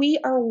that we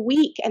are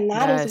weak, and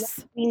that is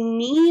why we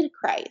need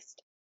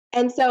Christ.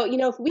 And so,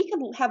 if we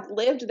could have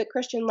lived the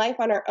Christian life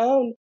on our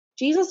own,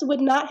 Jesus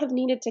would not have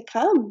needed to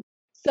come.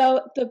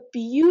 So the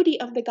beauty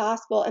of the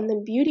gospel and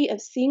the beauty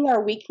of seeing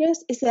our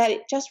weakness is that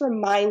it just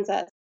reminds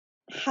us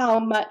how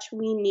much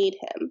we need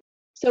Him.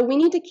 So we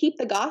need to keep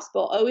the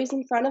gospel always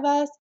in front of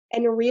us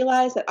and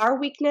realize that our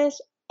weakness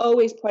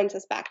always points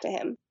us back to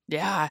Him.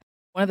 Yeah.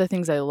 One of the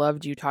things I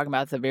loved you talking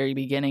about at the very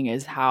beginning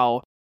is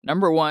how,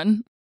 number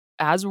one,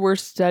 as we're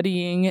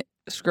studying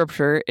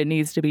Scripture, it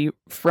needs to be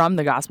from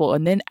the gospel.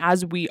 And then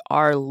as we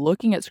are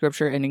looking at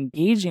Scripture and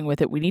engaging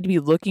with it, we need to be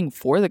looking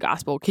for the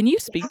gospel. Can you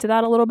speak to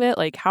that a little bit?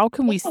 Like, how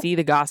can we see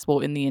the gospel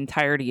in the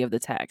entirety of the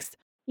text?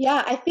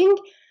 Yeah, I think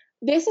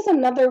this is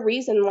another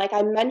reason, like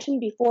I mentioned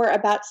before,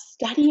 about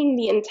studying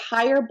the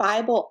entire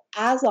Bible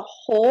as a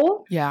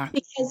whole. Yeah.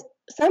 Because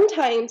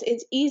sometimes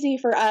it's easy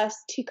for us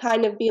to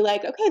kind of be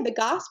like, okay, the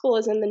gospel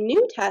is in the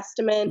New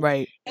Testament.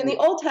 Right. And the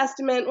Old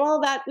Testament,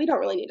 well, that we don't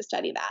really need to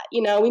study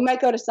that. We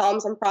might go to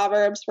Psalms and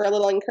Proverbs for a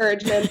little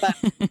encouragement, but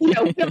we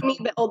don't need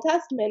the Old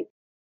Testament.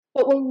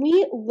 But when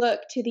we look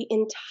to the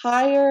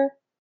entire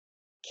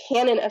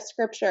canon of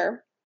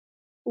Scripture,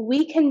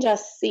 we can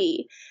just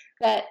see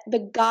that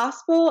the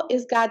gospel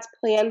is God's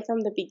plan from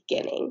the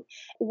beginning.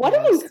 What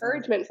an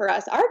encouragement for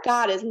us. Our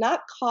God is not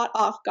caught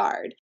off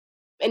guard.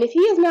 And if He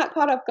is not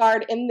caught off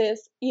guard in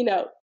this,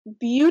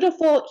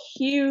 beautiful,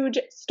 huge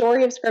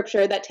story of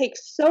Scripture that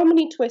takes so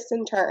many twists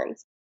and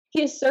turns,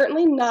 He is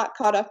certainly not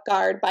caught off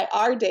guard by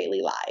our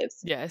daily lives.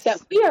 Yes.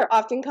 That we are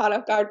often caught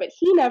off guard, but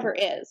He never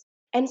is.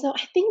 And so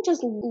I think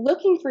just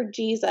looking for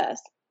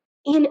Jesus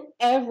in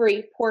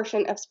every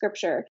portion of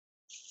Scripture,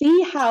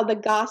 see how the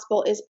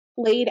gospel is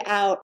played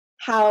out,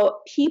 how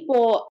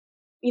people,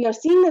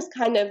 seeing this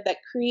kind of that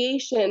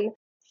creation,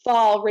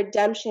 fall,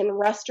 redemption,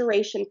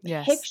 restoration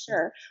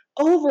picture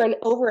over and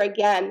over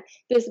again,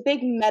 this big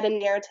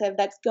meta-narrative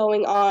that's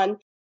going on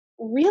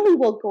really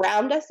will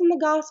ground us in the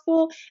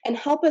gospel and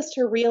help us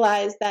to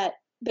realize that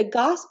the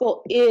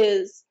gospel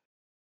is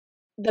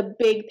the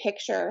big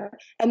picture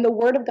and the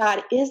Word of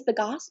God is the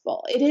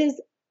gospel. It is,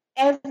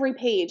 every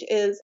page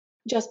is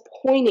just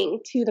pointing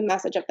to the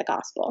message of the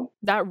gospel.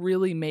 That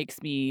really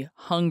makes me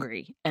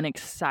hungry and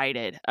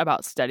excited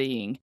about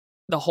studying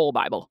the whole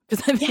Bible.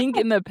 Because I think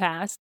in the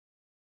past,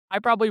 I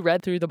probably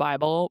read through the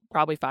Bible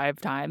probably 5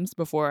 times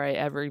before I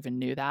ever even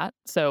knew that.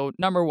 So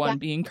number one,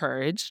 be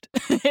encouraged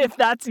if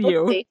that's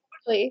you.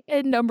 Totally.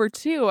 And number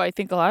 2, I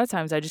think a lot of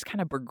times I just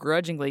kind of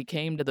begrudgingly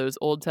came to those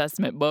Old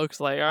Testament books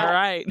like, all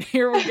right,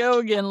 here we go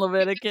again,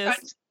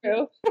 Leviticus.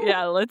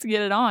 Yeah, let's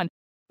get it on.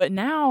 But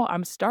now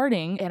I'm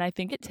starting, and I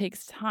think it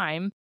takes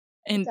time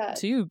and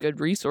 2 good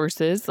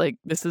resources. Like,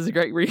 this is a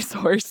great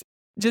resource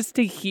just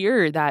to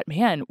hear that,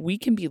 man, we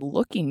can be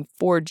looking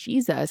for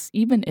Jesus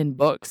even in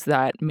books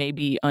that may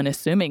be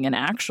unassuming. And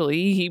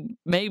actually, He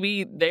may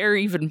be there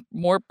even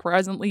more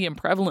presently and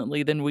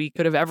prevalently than we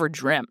could have ever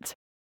dreamt.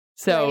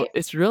 So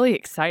it's really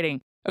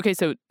exciting. Okay,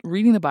 so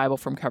reading the Bible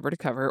from cover to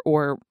cover,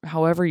 or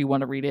however you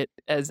want to read it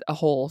as a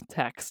whole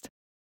text,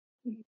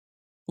 Mhm.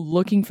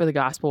 looking for the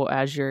gospel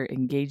as you're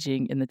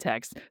engaging in the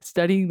text,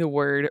 studying the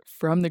word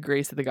from the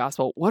grace of the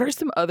gospel. What are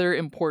some other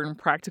important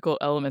practical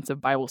elements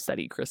of Bible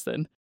study,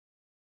 Kristen?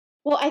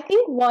 Well, I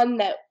think one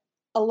that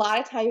a lot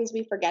of times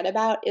we forget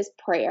about is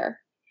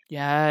prayer.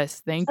 Yes,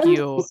 thank you.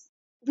 Sometimes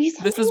we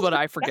This is sometimes what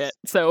I forget.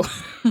 forget. So,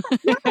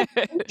 Yeah,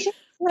 we should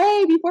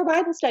pray before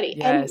Bible study.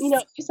 And,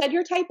 yes. you said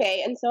you're type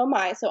A, and so am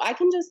I. So I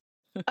can just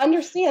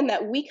understand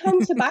that we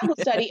come to Bible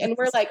study and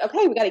we're Yes. like,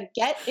 okay, we got to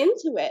get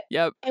into it.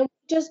 Yep. And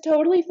we just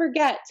totally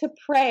forget to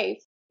pray.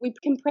 We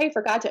can pray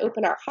for God to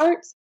open our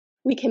hearts.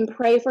 We can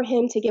pray for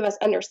Him to give us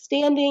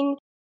understanding,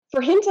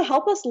 for Him to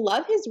help us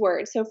love His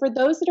word. So for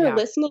those that are Yeah,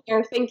 listening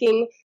and are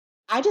thinking,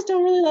 I just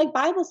don't really like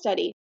Bible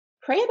study,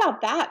 pray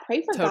about that.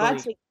 Pray for God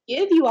totally. to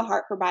give you a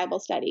heart for Bible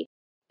study.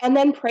 And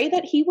then pray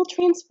that He will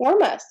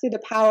transform us through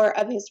the power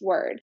of His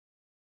word.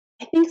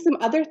 I think some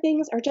other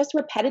things are just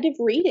repetitive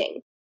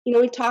reading.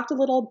 We've talked a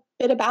little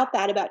bit about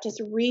that, about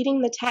just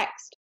reading the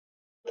text.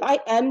 If I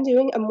am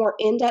doing a more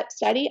in depth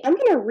study, I'm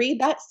going to read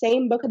that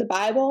same book of the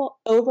Bible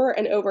over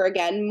and over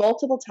again,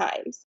 multiple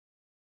times,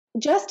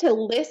 just to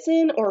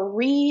listen or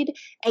read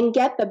and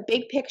get the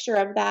big picture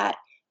of that.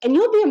 And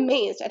you'll be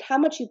amazed at how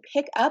much you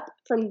pick up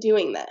from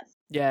doing this.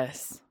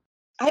 Yes.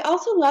 I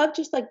also love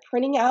just like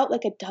printing out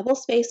like a double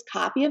spaced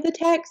copy of the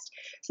text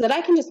so that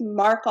I can just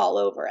mark all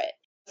over it,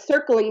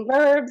 circling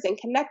verbs and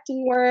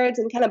connecting words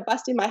and kind of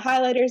busting my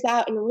highlighters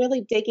out and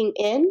really digging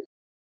in.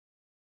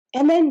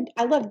 And then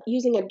I love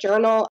using a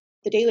journal.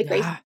 The Daily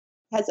Grace Yeah,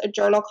 has a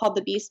journal called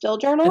the Be Still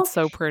it's Journal.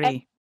 so And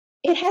pretty.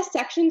 it has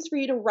sections for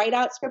you to write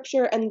out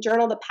scripture and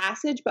journal the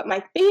passage. But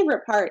my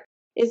favorite part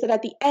is that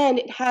at the end,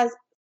 it has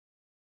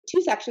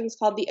two sections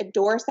called the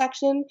Adore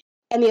section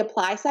and the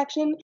Apply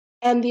section.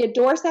 And the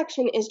Adore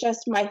section is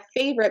just my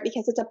favorite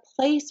because it's a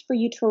place for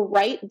you to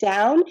write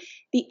down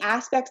the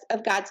aspects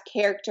of God's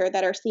character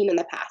that are seen in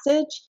the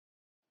passage.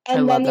 I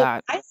And then love the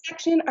that. Apply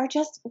section are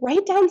just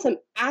write down some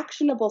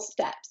actionable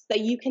steps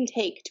that you can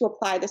take to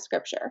apply the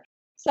scripture.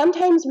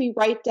 Sometimes we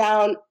write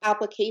down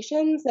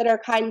applications that are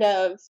kind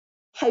of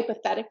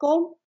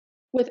hypothetical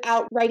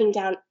without writing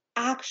down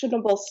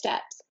actionable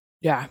steps.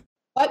 Yeah.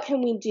 What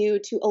can we do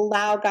to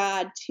allow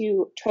God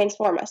to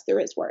transform us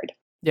through His word?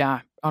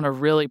 Yeah, on a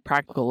really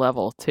practical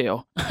level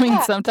too. I mean,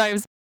 Yeah.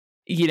 sometimes,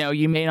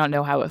 you may not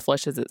know how it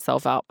fleshes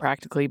itself out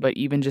practically, but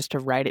even just to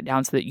write it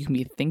down so that you can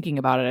be thinking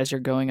about it as you're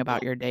going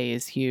about your day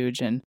is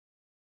huge. And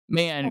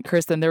man,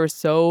 Kristen, there was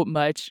so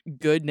much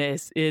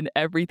goodness in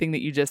everything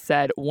that you just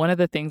said. One of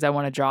the things I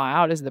want to draw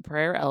out is the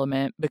prayer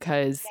element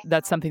because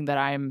that's something that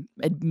I'm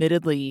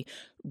admittedly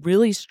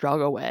really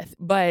struggle with.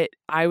 But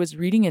I was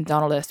reading in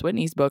Donald S.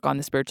 Whitney's book on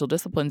the spiritual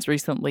disciplines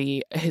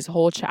recently, his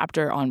whole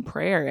chapter on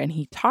prayer, and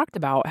he talked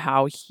about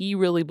how he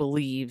really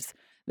believes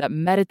that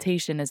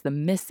meditation is the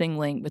missing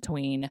link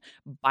between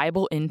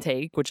Bible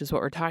intake, which is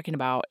what we're talking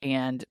about,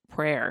 and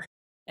prayer.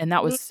 And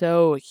that was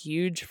so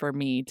huge for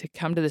me to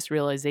come to this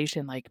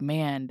realization like,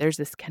 man, there's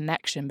this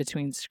connection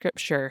between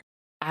scripture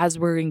as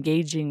we're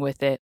engaging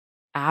with it,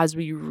 as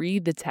we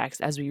read the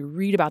text, as we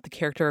read about the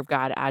character of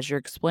God, as you're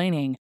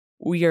explaining,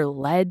 we are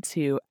led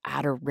to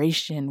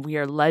adoration. We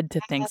are led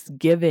to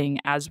thanksgiving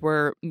as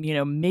we're,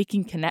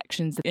 making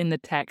connections in the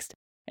text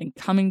and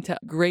coming to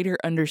greater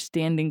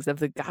understandings of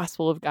the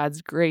gospel of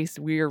God's grace.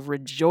 We are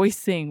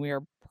rejoicing. We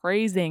are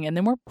praising, and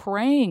then we're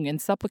praying in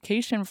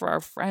supplication for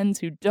our friends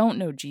who don't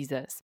know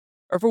Jesus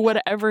or for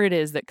whatever it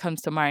is that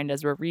comes to mind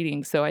as we're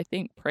reading. So I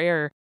think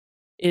prayer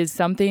is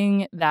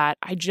something that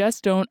I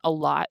just don't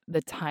allot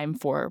the time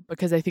for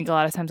because I think a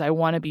lot of times I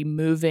want to be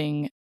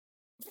moving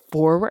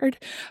forward,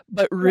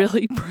 but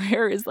really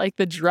prayer is like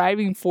the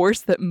driving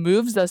force that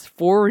moves us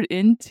forward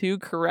into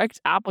correct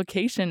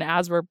application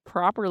as we're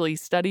properly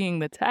studying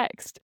the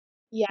text.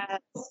 Yes,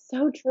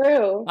 so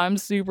true. I'm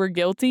super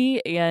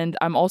guilty and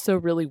I'm also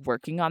really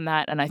working on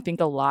that. And I think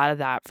a lot of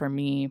that for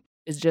me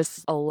is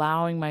just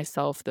allowing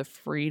myself the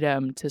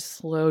freedom to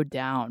slow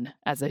down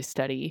as I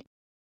study.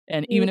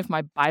 And Mm, even if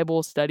my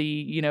Bible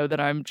study, that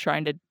I'm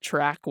trying to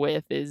track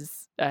with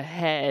is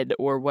ahead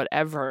or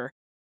whatever,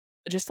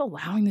 just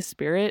allowing the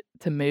Spirit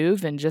to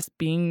move and just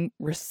being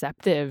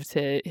receptive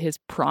to His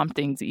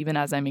promptings, even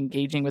as I'm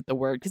engaging with the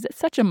Word, because it's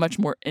such a much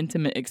more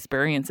intimate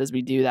experience as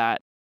we do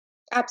that.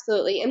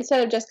 Absolutely.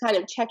 Instead of just kind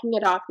of checking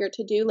it off your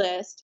to-do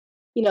list,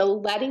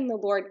 letting the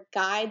Lord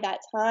guide that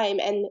time.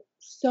 And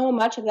so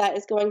much of that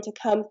is going to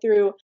come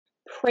through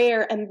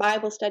prayer and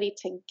Bible study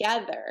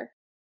together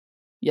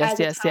Yes, as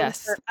a yes, time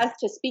for yes. us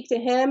to speak to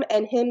Him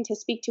and Him to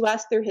speak to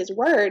us through His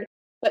word.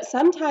 But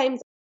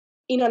sometimes,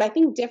 and I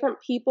think different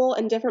people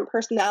and different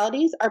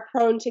personalities are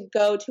prone to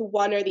go to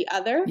one or the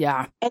other.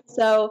 Yeah. And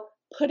so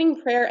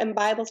putting prayer and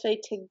Bible study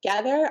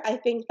together, I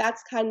think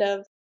that's kind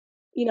of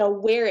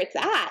where it's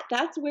at.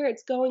 That's where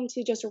it's going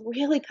to just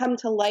really come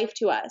to life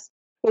to us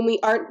when we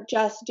aren't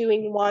just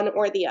doing one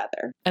or the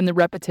other. And the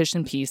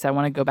repetition piece, I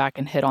want to go back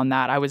and hit on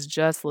that. I was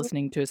just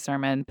listening to a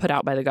sermon put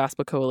out by the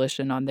Gospel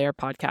Coalition on their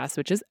podcast,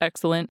 which is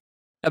excellent.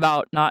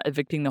 about not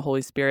evicting the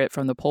Holy Spirit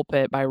from the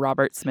pulpit by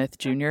Robert Smith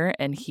Jr.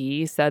 And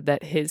he said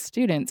that his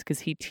students,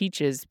 because he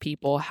teaches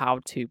people how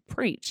to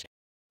preach,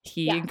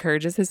 he Yeah.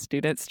 encourages his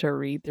students to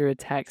read through a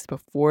text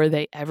before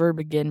they ever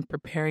begin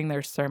preparing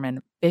their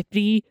sermon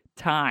 50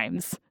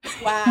 times.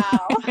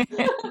 Wow.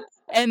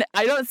 And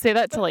I don't say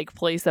that to like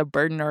place a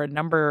burden or a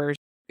number or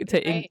to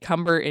Right.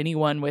 encumber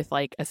anyone with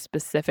like a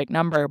specific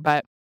number,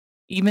 but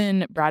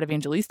even Brad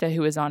Evangelista,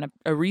 who was on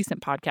a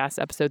recent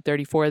podcast, episode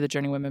 34 of the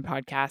Journey Women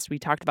podcast, we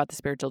talked about the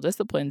spiritual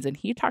disciplines, and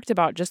he talked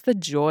about just the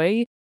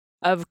joy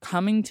of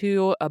coming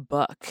to a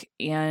book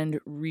and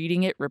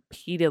reading it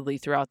repeatedly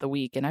throughout the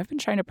week. And I've been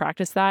trying to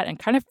practice that and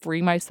kind of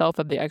free myself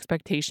of the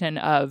expectation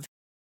of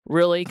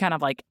really kind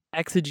of like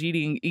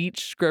exegeting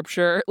each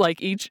scripture,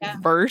 like each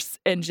verse,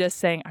 and just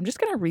saying, I'm just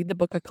going to read the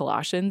book of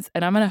Colossians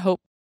and I'm going to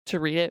hope to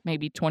read it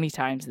maybe 20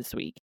 times this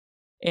week.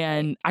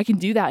 And I can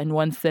do that in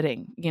one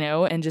sitting,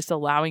 and just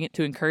allowing it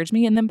to encourage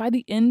me. And then by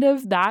the end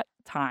of that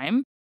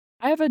time,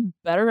 I have a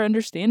better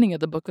understanding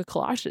of the book of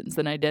Colossians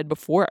than I did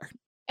before.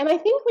 And I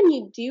think when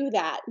you do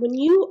that, when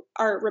you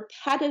are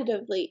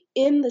repetitively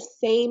in the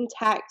same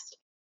text,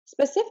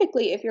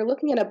 specifically if you're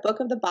looking at a book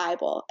of the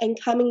Bible and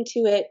coming to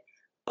it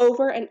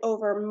over and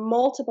over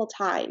multiple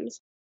times,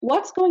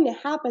 what's going to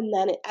happen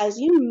then as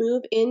you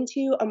move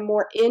into a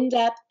more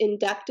in-depth,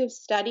 inductive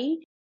study,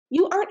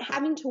 you aren't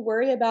having to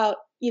worry about,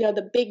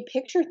 the big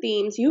picture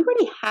themes. You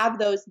already have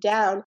those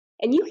down,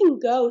 and you can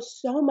go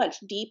so much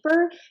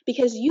deeper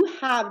because you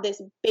have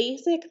this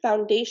basic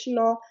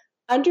foundational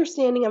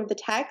understanding of the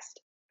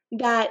text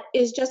that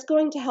is just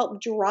going to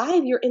help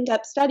drive your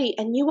in-depth study,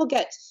 and you will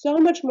get so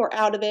much more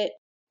out of it.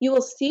 You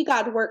will see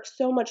God work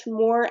so much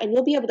more, and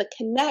you'll be able to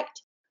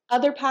connect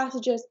other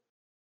passages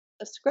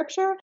of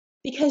scripture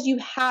because you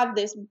have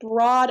this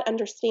broad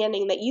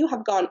understanding that you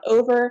have gone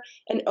over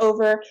and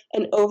over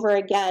and over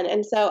again.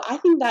 And so I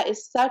think that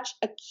is such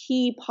a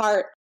key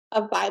part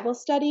of Bible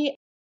study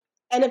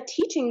and of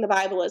teaching the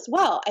Bible as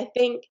well. I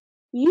think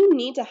you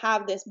need to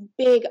have this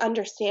big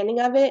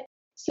understanding of it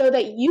so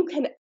that you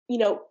can,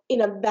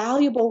 in a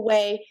valuable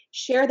way,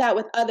 share that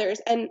with others.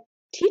 And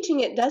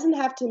teaching it doesn't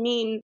have to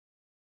mean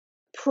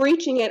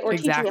preaching it or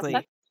teaching a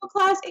Sunday school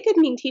class. It could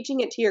mean teaching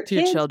it to your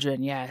kids, your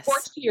children, yes, or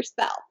to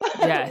yourself.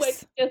 Yes.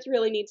 Which just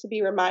really needs to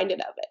be reminded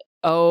of it.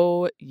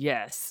 Oh,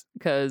 yes,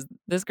 because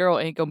this girl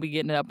ain't going to be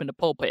getting up in the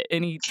pulpit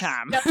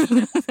anytime.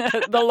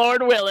 The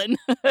Lord willing.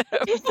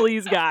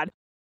 Please, God.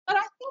 But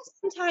I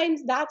think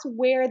sometimes that's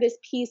where this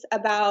piece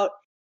about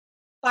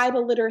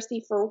Bible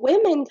literacy for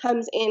women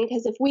comes in,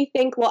 because if we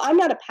think, well, I'm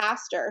not a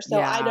pastor, so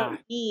I don't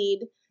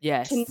need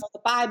to know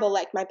the Bible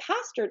like my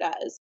pastor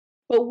does.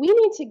 But we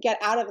need to get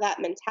out of that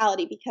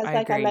mentality because,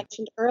 I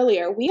mentioned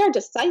earlier, we are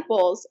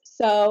disciples.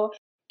 So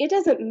it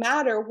doesn't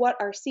matter what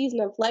our season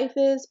of life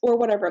is or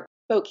what our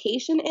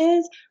vocation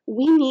is.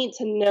 We need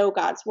to know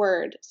God's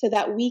word so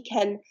that we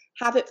can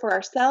have it for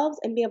ourselves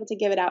and be able to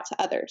give it out to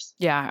others.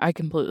 Yeah, I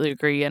completely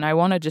agree. And I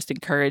want to just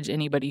encourage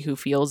anybody who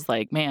feels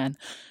like, man,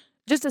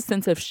 just a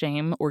sense of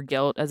shame or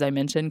guilt, as I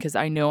mentioned, because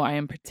I know I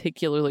am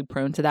particularly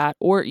prone to that,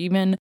 or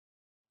even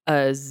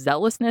a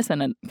zealousness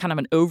and a kind of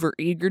an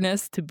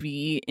over-eagerness to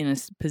be in a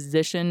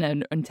position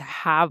and to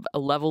have a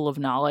level of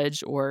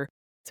knowledge or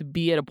to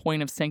be at a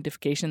point of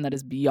sanctification that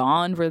is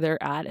beyond where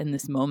they're at in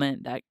this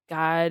moment, that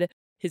God,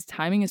 his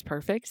timing is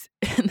perfect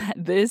and that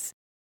this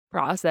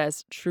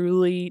process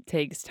truly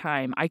takes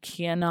time. I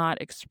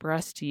cannot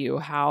express to you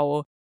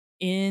how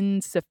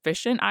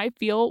insufficient I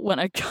feel when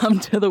I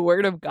come to the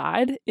word of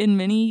God in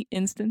many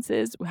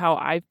instances, how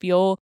I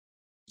feel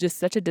just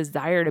such a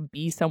desire to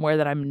be somewhere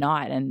that I'm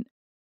not. And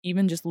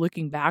even just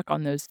looking back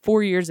on those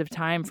 4 years of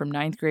time from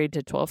 9th grade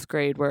to 12th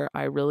grade where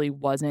I really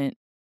wasn't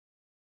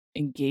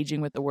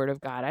engaging with the word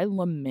of God, I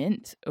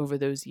lament over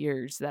those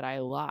years that I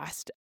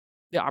lost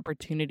the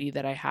opportunity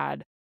that I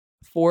had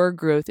for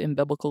growth in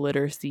biblical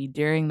literacy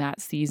during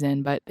that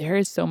season. But there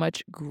is so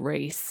much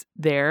grace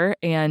there.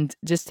 And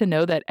just to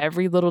know that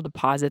every little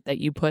deposit that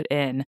you put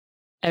in,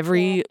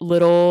 every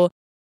little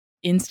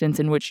instance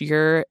in which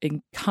you're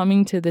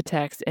coming to the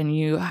text and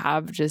you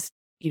have just,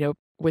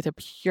 with a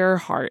pure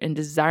heart and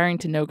desiring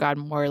to know God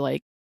more,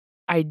 like,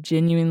 I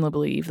genuinely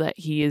believe that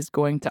he is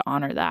going to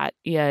honor that.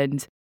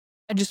 And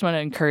I just want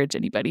to encourage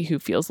anybody who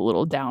feels a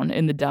little down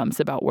in the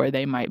dumps about where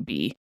they might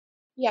be.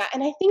 Yeah,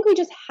 and I think we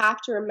just have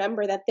to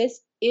remember that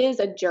this is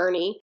a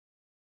journey.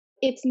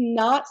 It's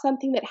not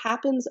something that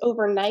happens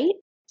overnight.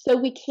 So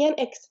we can't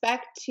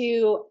expect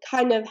to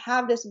kind of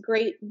have this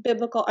great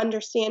biblical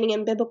understanding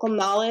and biblical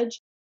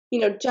knowledge,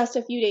 just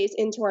a few days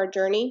into our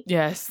journey.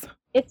 Yes.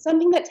 It's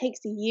something that takes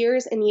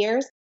years and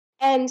years.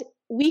 And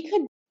we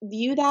could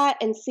view that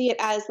and see it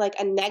as like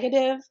a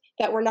negative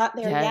that we're not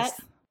there yet.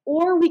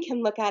 Or we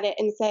can look at it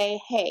and say,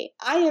 hey,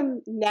 I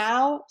am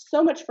now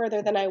so much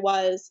further than I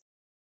was,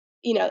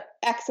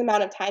 X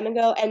amount of time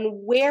ago.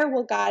 And where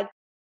will God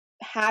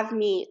have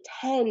me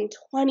 10,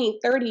 20,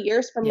 30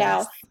 years from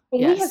now?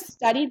 When we have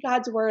studied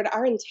God's word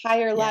our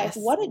entire life,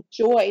 what a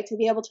joy to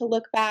be able to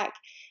look back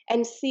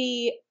and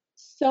see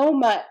so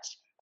much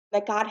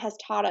that God has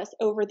taught us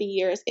over the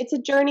years. It's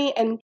a journey,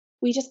 and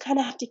we just kind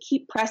of have to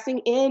keep pressing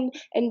in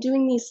and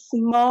doing these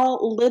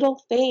small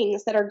little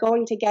things that are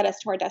going to get us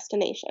to our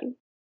destination.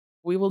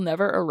 We will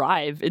never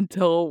arrive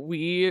until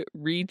we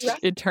reach Right.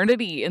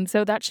 eternity. And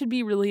so that should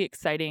be really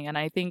exciting. And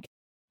I think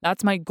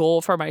that's my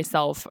goal for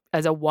myself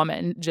as a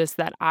woman, just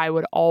that I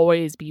would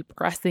always be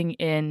pressing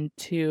in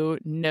to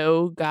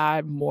know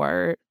God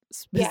more,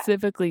 Yeah.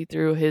 specifically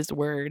through his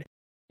word,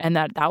 and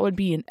that would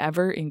be an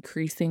ever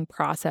increasing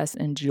process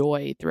and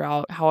joy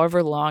throughout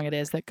however long it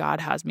is that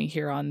God has me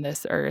here on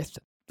this earth.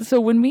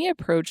 So when we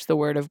approach the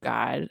word of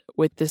God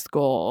with this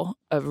goal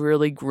of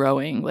really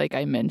growing, like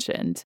I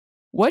mentioned,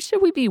 what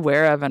should we be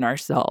aware of in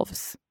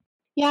ourselves?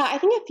 Yeah, I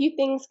think a few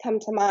things come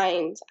to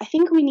mind. I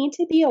think we need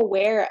to be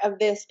aware of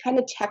this kind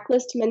of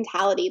checklist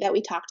mentality that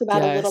we talked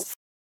about a little. Yes.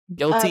 Um,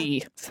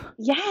 Guilty.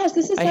 yes,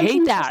 this is I something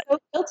hate that that. we're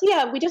so guilty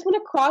of. We just want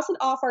to cross it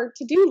off our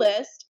to-do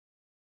list.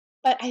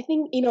 But I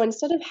think,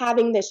 instead of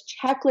having this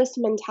checklist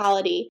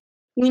mentality,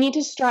 we need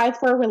to strive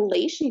for a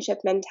relationship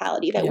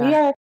mentality that we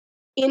Yeah. are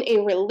in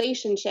a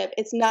relationship.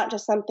 It's not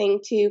just something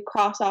to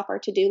cross off our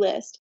to do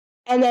list.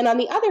 And then on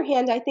the other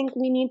hand, I think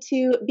we need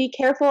to be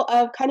careful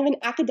of kind of an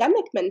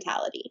academic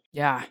mentality.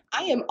 Yeah.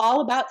 I am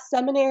all about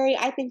seminary.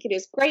 I think it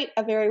is great,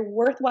 a very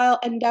worthwhile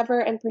endeavor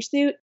and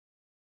pursuit.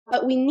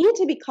 But we need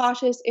to be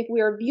cautious if we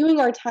are viewing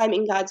our time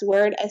in God's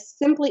Word as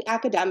simply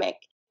academic.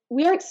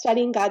 We aren't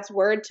studying God's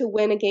Word to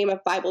win a game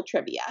of Bible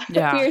trivia. We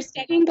Yeah. are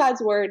studying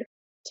God's Word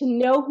to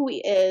know who He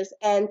is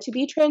and to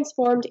be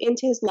transformed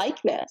into His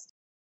likeness.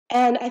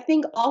 And I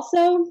think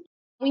also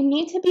we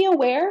need to be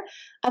aware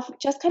of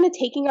just kind of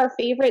taking our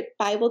favorite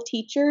Bible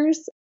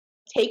teachers'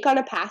 take on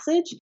a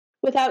passage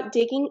without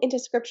digging into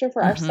Scripture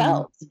for Hmm.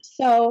 ourselves.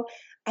 So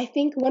I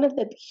think one of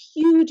the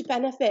huge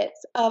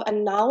benefits of a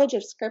knowledge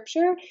of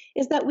Scripture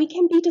is that we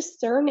can be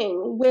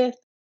discerning with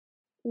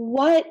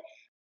what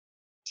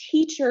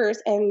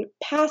teachers and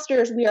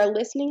pastors we are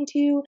listening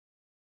to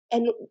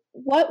and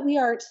what we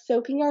are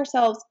soaking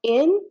ourselves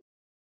in.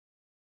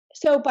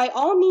 So, by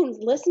all means,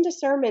 listen to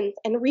sermons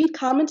and read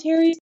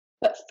commentaries,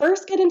 but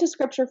first get into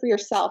Scripture for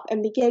yourself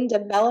and begin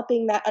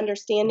developing that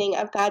understanding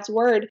of God's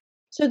Word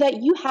so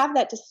that you have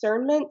that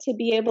discernment to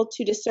be able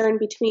to discern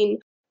between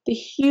the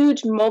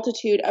huge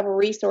multitude of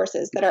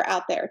resources that are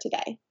out there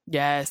today.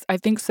 Yes. I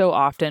think so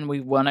often we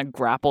want to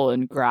grapple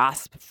and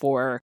grasp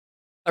for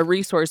a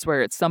resource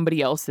where it's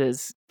somebody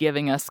else's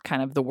giving us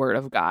kind of the word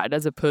of God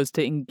as opposed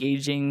to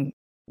engaging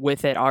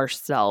with it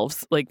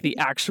ourselves, like the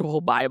actual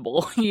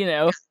Bible, you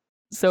know?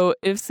 So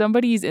if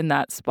somebody's in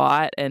that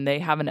spot and they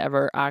haven't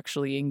ever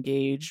actually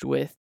engaged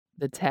with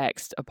the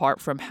text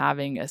apart from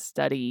having a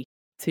study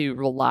to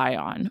rely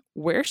on,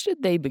 where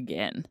should they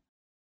begin?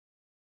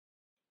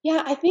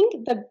 Yeah, I think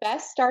the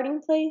best starting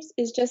place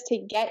is just to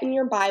get in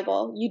your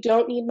Bible. You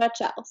don't need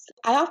much else.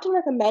 I often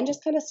recommend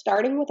just kind of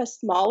starting with a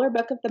smaller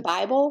book of the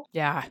Bible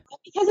Yeah.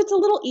 because it's a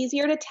little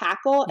easier to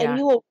tackle and Yeah.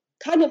 you will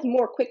kind of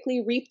more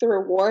quickly reap the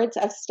rewards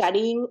of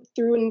studying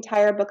through an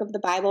entire book of the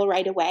Bible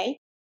right away.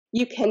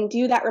 You can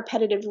do that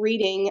repetitive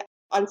reading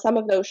on some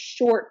of those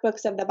short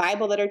books of the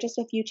Bible that are just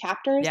a few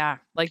chapters. Yeah.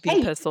 Like the Hey,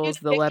 you can do it epistles,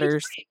 the 50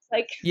 letters. times.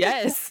 Like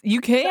Yes,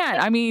 you can.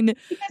 I mean,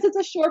 because it's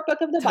a short book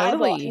of the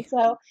Bible. And totally.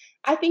 so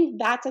I think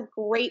that's a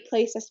great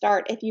place to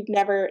start if you've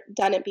never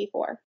done it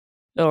before.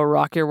 It'll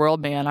rock your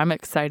world, man. I'm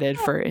excited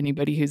for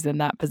anybody who's in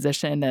that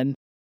position. And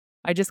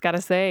I just got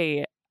to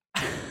say,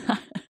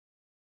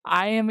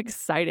 I am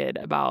excited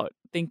about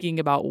thinking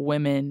about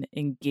women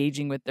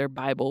engaging with their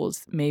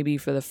Bibles, maybe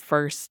for the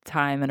first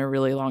time in a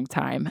really long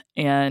time.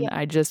 And Yeah.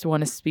 I just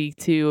want to speak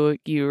to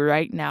you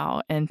right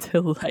now and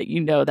to let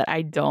you know that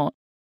I don't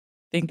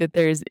think that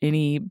there's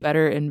any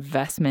better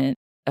investment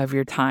of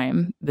your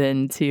time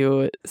than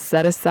to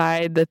set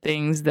aside the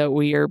things that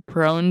we are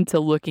prone to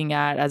looking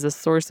at as a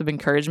source of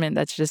encouragement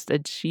that's just a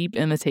cheap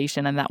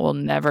imitation and that will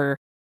never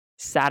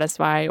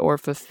satisfy or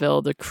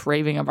fulfill the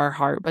craving of our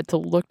heart, but to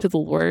look to the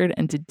Lord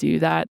and to do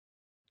that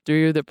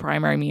through the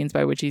primary means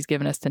by which He's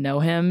given us to know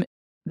Him,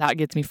 that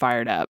gets me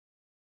fired up.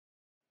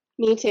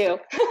 Me too.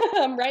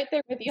 I'm right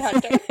there with you,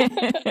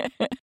 Hunter.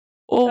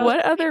 Well, So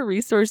what other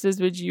resources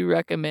would you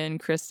recommend,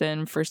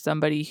 Kristen, for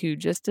somebody who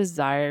just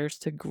desires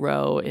to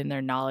grow in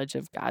their knowledge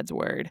of God's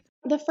Word?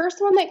 the first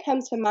one that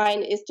comes to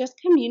mind is just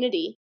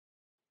community.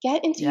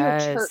 Get into your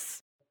church.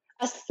 Yes.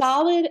 A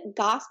solid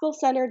gospel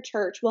centered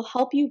church will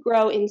help you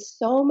grow in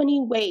so many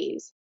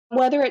ways,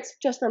 whether it's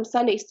just from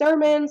Sunday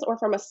sermons or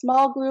from a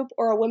small group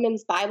or a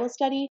women's Bible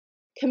study.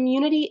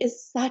 Community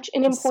is such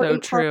an So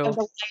important part of true.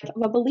 the life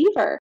of a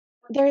believer.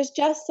 There is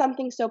just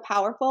something so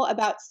powerful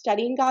about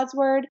studying God's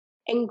word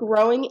and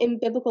growing in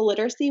biblical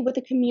literacy with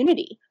a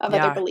community of other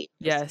Yeah. believers.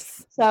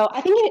 Yes. So I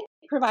think it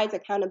provides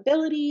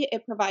accountability,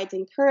 it provides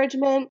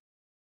encouragement.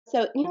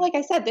 So, like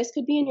I said, this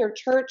could be in your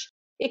church.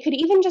 It could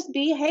even just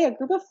be, hey, a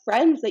group of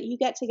friends that you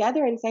get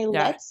together and say,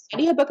 Yeah. let's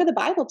study a book of the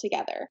Bible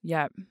together.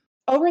 Yeah.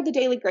 Over at the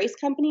Daily Grace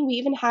Company, we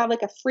even have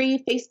like a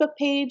free Facebook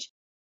page,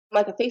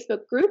 like a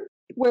Facebook group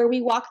where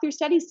we walk through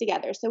studies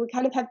together. So we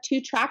kind of have two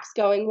tracks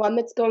going, one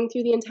that's going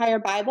through the entire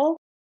Bible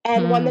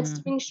and one that's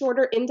Hmm. doing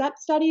shorter in-depth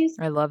studies.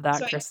 I love So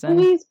that, I Kristin.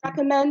 always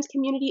recommend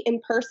community in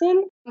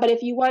person, but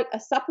if you want a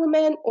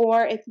supplement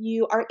or if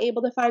you aren't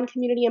able to find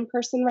community in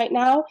person right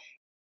now,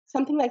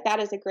 something like that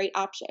is a great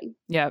option.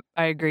 Yeah,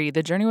 I agree.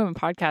 The Journey Women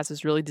podcast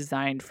is really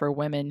designed for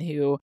women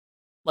who,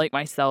 like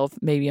myself,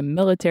 maybe a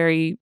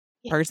military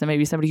Yeah. person,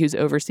 maybe somebody who's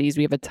overseas.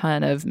 We have a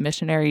ton of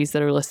missionaries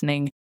that are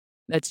listening.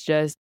 That's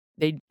just,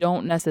 they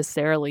don't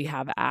necessarily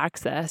have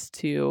access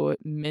to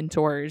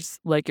mentors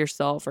like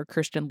yourself or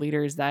Christian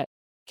leaders that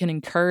can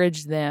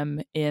encourage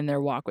them in their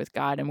walk with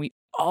God. And we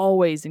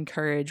always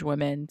encourage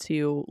women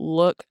to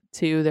look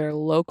to their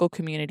local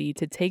community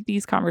to take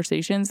these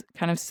conversations,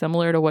 kind of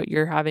similar to what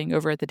you're having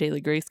over at the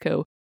Daily Grace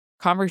Co.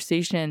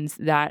 Conversations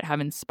that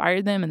have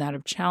inspired them and that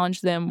have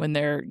challenged them when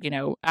they're,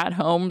 at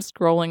home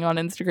scrolling on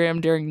Instagram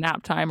during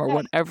nap time or Yeah.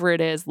 whatever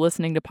it is,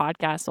 listening to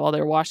podcasts while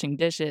they're washing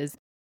dishes,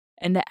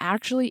 and to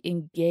actually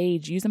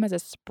engage, use them as a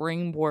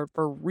springboard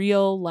for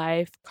real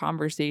life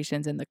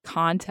conversations in the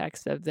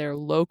context of their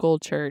local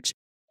church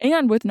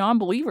and with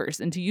non-believers,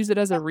 and to use it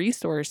as a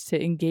resource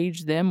to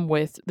engage them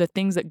with the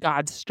things that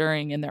God's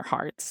stirring in their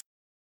hearts.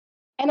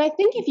 And I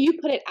think if you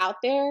put it out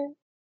there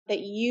that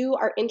you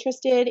are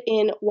interested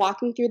in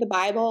walking through the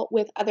Bible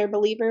with other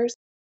believers,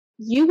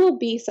 you will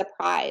be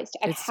surprised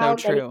at It's so how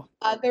many true.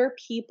 other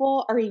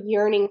people are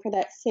yearning for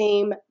that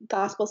same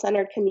gospel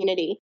centered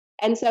community.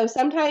 And so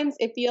sometimes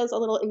it feels a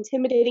little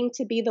intimidating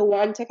to be the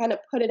one to kind of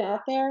put it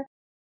out there,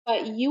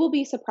 but you will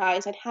be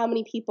surprised at how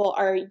many people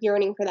are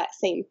yearning for that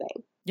same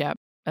thing. Yep.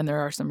 And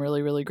there are some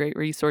really, really great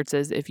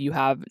resources if you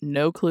have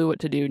no clue what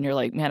to do and you're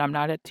like, man, I'm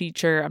not a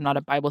teacher, I'm not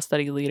a Bible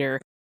study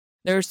leader.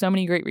 There are so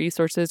many great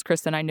resources.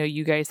 Kristin, I know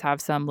you guys have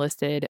some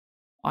listed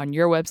on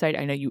your website.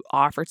 I know you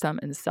offer some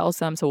and sell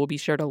some, so we'll be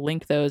sure to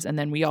link those. And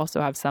then we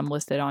also have some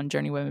listed on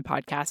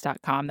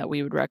journeywomenpodcast.com that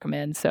we would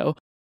recommend. So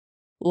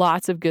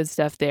lots of good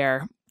stuff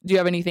there. Do you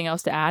have anything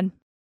else to add?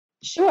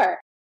 Sure.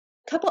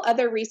 A couple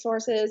other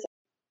resources.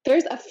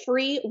 There's a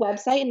free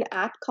website and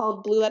app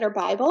called Blue Letter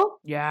Bible,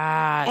 and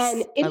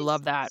Yes. it I is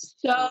love that.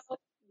 so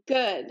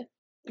good.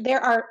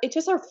 It's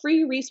just a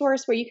free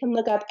resource where you can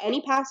look up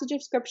any passage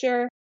of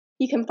scripture.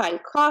 You can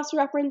find cross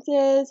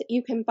references,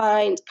 you can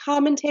find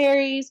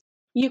commentaries,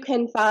 you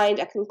can find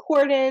a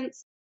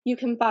concordance, you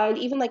can find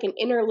even like an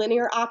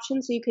interlinear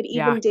option, so you could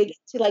Yeah, even dig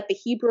into like the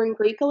Hebrew and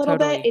Greek a little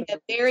bit totally. in a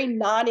very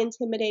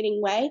non-intimidating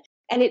way.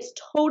 And it's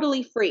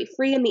totally free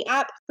in the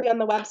app, free on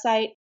the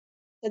website.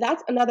 So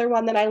that's another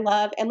one that I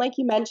love. And like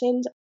you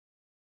mentioned,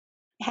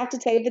 I have to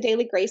say, the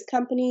Daily Grace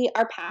Company,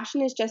 our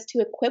passion is just to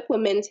equip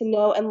women to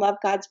know and love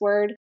God's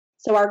word.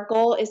 So our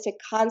goal is to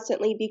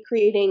constantly be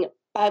creating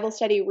Bible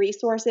study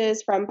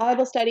resources, from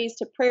Bible studies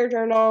to prayer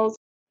journals,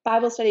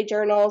 Bible study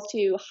journals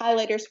to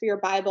highlighters for your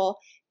Bible.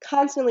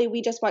 Constantly,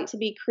 we just want to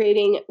be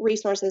creating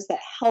resources that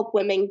help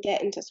women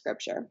get into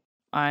scripture.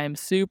 I'm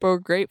super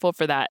grateful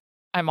for that.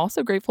 I'm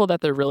also grateful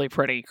that they're really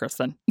pretty,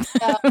 Kristin.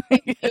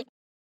 Thank you.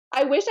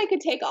 I wish I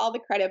could take all the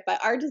credit,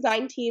 but our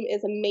design team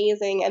is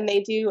amazing and they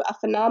do a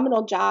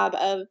phenomenal job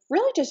of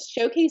really just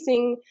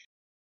showcasing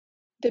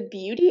the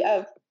beauty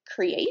of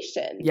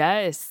creation.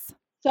 Yes.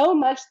 So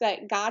much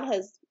that God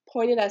has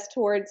pointed us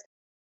towards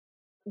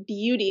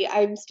beauty.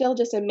 I'm still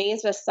just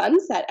amazed at a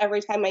sunset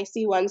every time I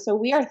see one. So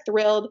we are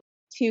thrilled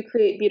to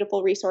create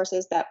beautiful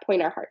resources that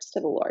point our hearts to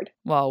the Lord.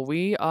 Well,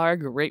 we are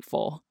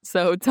grateful.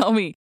 So tell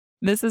me,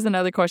 this is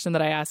another question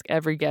that I ask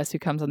every guest who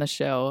comes on the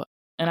show.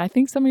 And I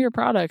think some of your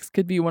products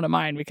could be one of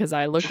mine because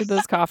I looked at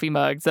those coffee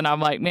mugs and I'm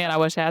like, man, I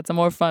wish I had some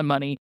more fun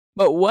money.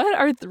 But what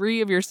are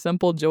 3 of your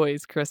simple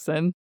joys,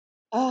 Kristin?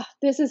 Oh,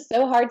 this is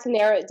so hard to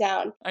narrow it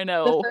down. I The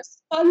know.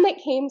 first one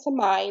that came to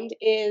mind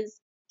is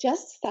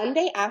just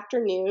Sunday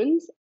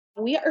afternoons.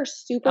 We are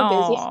super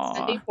busy on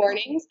Sunday Aw.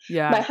 mornings. My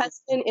Yeah.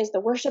 husband is the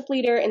worship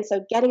leader, and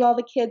so getting all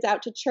the kids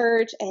out to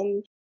church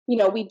and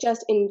we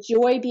just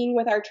enjoy being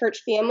with our church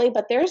family,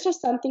 but there's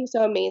just something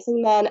so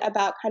amazing then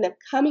about kind of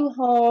coming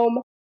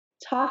home,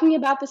 talking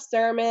about the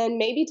sermon,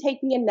 maybe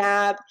taking a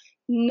nap,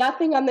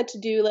 nothing on the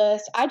to-do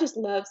list. I just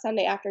love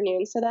Sunday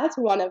afternoons, so that's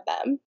one of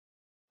them.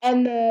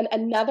 And then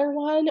another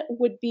one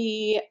would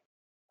be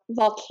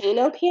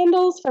volcano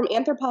candles from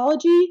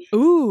Anthropology.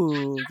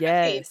 Ooh, My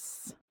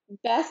yes.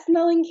 best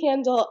smelling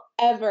candle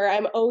ever.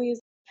 I'm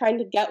always trying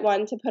to get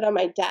one to put on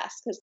my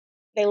desk because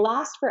they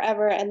last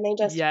forever and they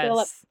just fill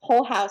up Yes. the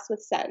whole house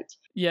with scent.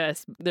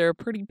 Yes. They're a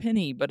pretty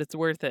penny, but it's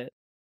worth it.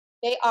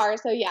 They are.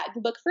 So, yeah,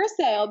 look for a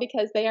sale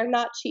because they are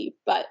not cheap,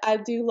 but I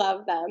do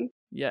love them.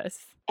 Yes.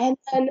 And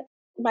then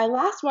my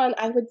last one,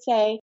 I would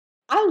say,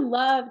 I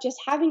love just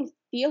having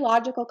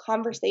theological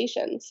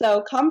conversations.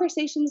 So,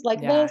 conversations like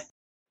Yeah. this,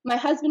 my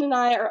husband and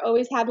I are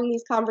always having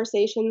these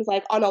conversations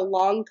like on a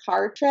long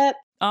car trip.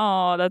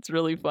 Oh, that's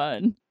really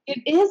fun.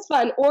 It is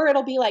fun. Or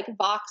it'll be like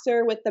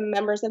Voxer with the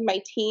members of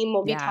my team.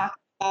 We'll be Yeah.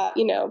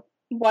 talking about,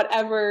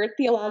 whatever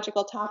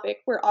theological topic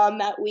we're on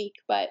that week.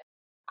 But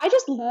I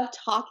just love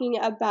talking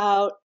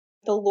about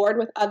the Lord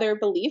with other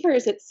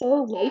believers. It's so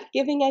life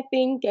giving, I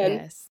think. And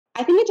Yes.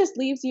 I think it just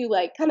leaves you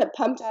like kind of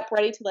pumped up,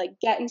 ready to like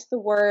get into the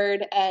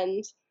word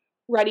and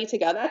ready to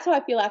go. That's how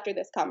I feel after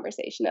this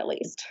conversation, at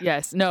least.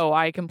 Yes, no,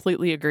 I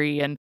completely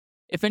agree. And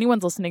if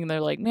anyone's listening and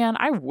they're like, man,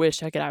 I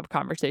wish I could have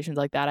conversations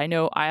like that. I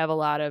know I have a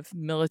lot of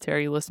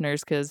military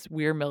listeners because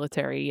we're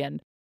military,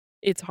 and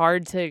it's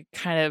hard to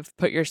kind of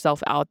put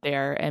yourself out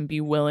there and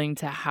be willing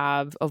to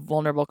have a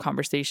vulnerable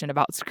conversation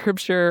about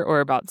scripture or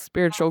about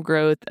spiritual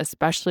growth,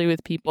 especially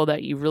with people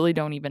that you really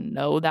don't even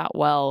know that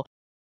well.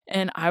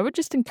 And I would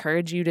just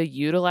encourage you to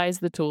utilize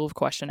the tool of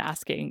question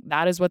asking.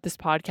 That is what this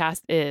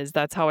podcast is.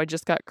 That's how I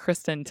just got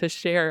Kristin to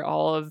share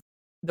all of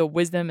the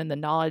wisdom and the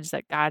knowledge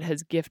that God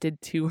has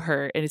gifted to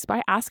her. And it's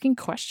by asking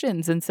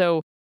questions. And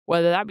so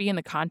whether that be in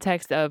the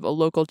context of a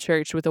local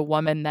church with a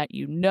woman that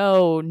you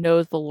know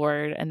knows the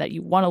Lord and that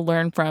you want to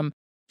learn from,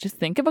 just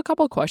think of a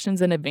couple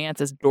questions in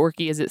advance, as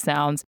dorky as it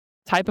sounds.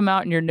 Type them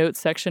out in your notes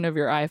section of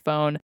your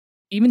iPhone.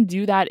 Even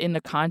do that in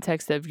the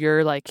context of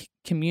your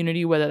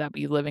community, whether that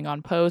be living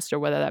on post or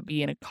whether that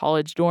be in a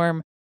college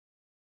dorm.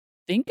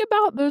 Think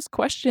about those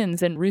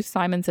questions. And Ruth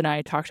Simons and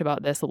I talked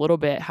about this a little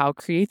bit, how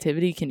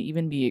creativity can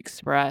even be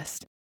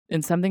expressed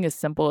in something as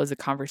simple as a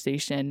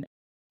conversation,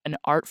 an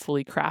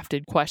artfully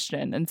crafted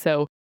question. And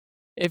so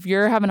if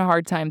you're having a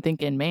hard time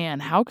thinking, man,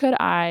 how could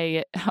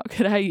I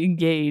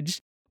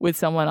engage with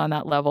someone on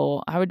that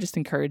level, I would just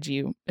encourage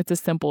you. It's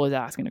as simple as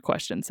asking a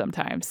question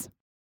sometimes.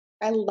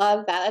 I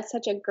love that. That's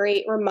such a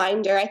great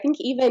reminder. I think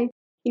even,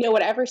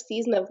 whatever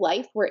season of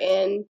life we're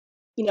in,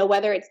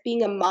 whether it's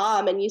being a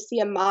mom and you see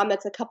a mom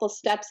that's a couple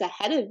steps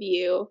ahead of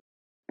you,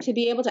 to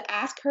be able to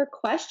ask her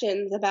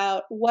questions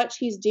about what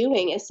she's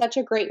doing is such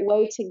a great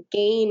way to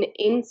gain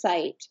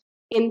insight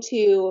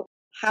into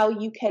how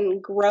you can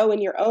grow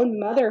in your own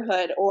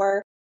motherhood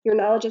or your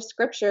knowledge of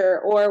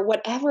scripture or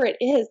whatever it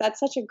is. That's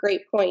such a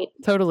great point.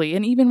 Totally.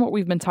 And even what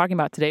we've been talking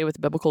about today with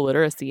biblical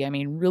literacy, I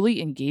mean,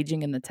 really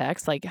engaging in the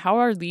text. How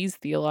are these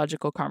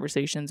theological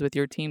conversations with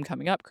your team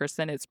coming up,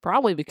 Kristin? It's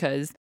probably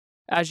because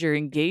as you're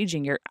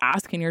engaging, you're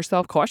asking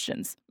yourself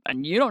questions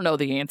and you don't know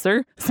the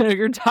answer. So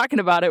you're talking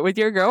about it with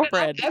your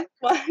girlfriend.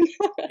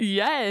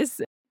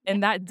 Yes.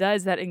 And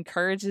that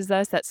encourages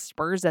us, that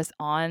spurs us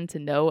on to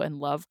know and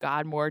love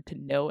God more, to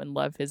know and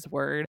love his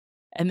word.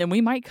 And then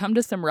we might come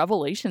to some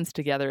revelations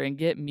together and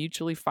get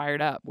mutually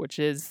fired up, which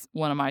is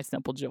one of my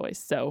simple joys.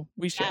 So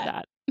we share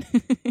that.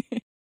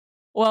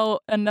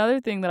 Well, another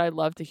thing that I'd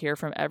love to hear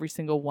from every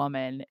single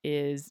woman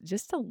is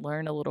just to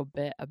learn a little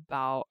bit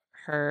about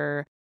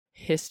her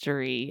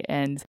history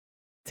and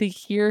to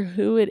hear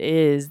who it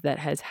is that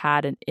has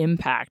had an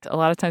impact. A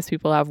lot of times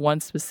people have one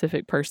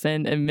specific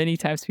person, and many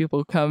times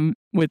people come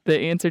with the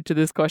answer to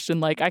this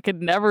question, I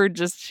could never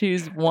just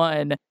choose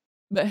one.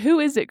 But who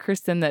is it,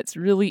 Kristin, that's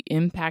really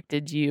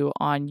impacted you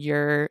on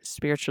your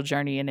spiritual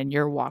journey and in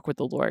your walk with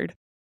the Lord?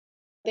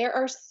 There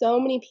are so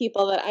many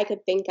people that I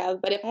could think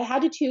of, but if I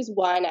had to choose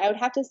one, I would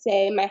have to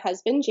say my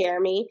husband,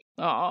 Jeremy.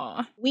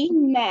 Aww. We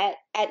met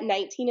at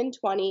 19 and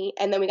 20,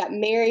 and then we got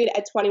married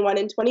at 21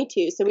 and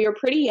 22. So we were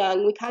pretty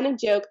young. We kind of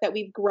joke that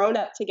we've grown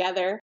up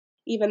together,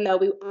 even though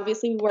we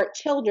weren't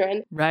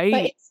children. Right.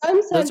 But in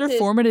some senses, those are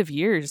formative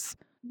years.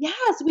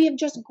 Yes, we have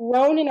just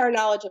grown in our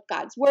knowledge of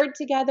God's word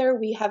together.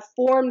 We have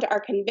formed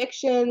our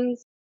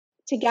convictions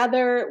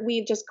together.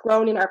 We've just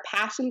grown in our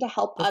passion to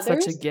help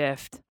others. Such a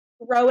gift.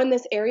 Grow in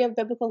this area of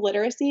biblical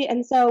literacy.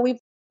 And so we've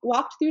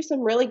walked through some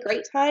really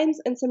great times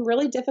and some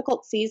really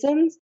difficult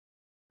seasons,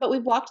 but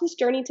we've walked this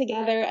journey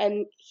together,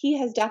 and he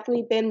has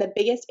definitely been the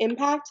biggest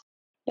impact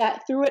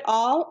that through it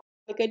all,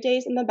 the good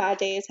days and the bad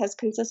days, has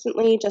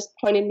consistently just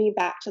pointed me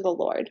back to the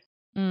Lord.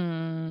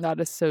 That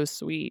is so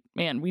sweet.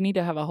 Man, we need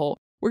to have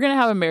we're going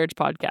to have a marriage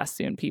podcast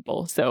soon,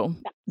 people. So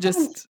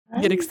just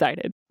get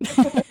excited.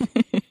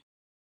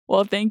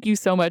 Well, thank you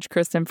so much,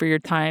 Kristin, for your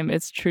time.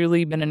 It's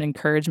truly been an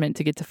encouragement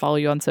to get to follow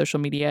you on social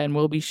media, and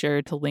we'll be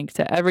sure to link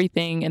to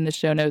everything in the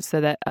show notes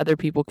so that other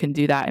people can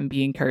do that and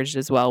be encouraged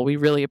as well. We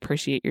really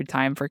appreciate your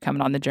time for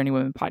coming on the Journey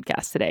Women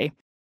podcast today.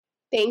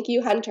 Thank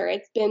you, Hunter.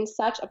 It's been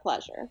such a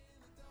pleasure.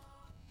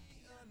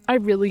 I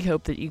really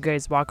hope that you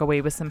guys walk away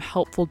with some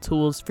helpful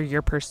tools for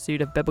your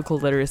pursuit of biblical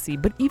literacy.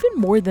 But even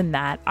more than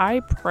that,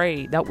 I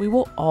pray that we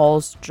will all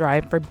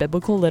strive for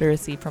biblical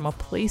literacy from a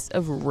place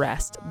of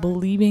rest,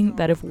 believing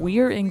that if we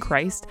are in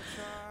Christ,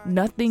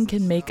 nothing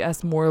can make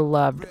us more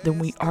loved than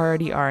we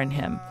already are in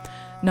him.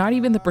 Not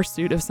even the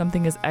pursuit of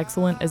something as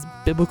excellent as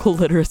biblical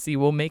literacy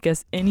will make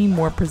us any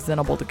more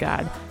presentable to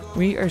God.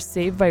 We are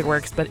saved by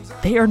works, but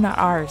they are not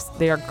ours.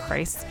 They are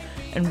Christ's.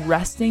 And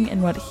resting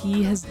in what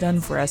he has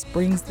done for us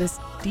brings this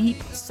deep,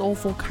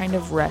 soulful kind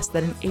of rest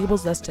that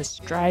enables us to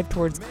strive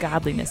towards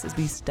godliness as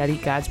we study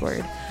God's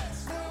word.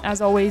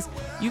 As always,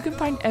 you can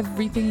find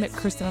everything that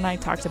Kristin and I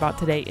talked about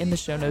today in the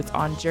show notes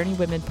on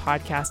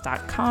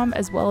journeywomenpodcast.com,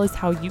 as well as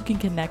how you can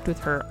connect with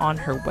her on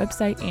her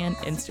website and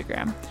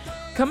Instagram.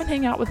 Come and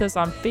hang out with us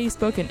on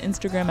Facebook and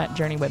Instagram at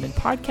Journey Women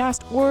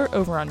Podcast, or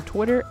over on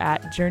Twitter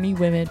at Journey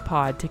Women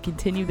Pod to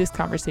continue this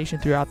conversation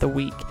throughout the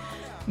week.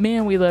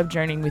 Man, we love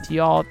journeying with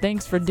y'all.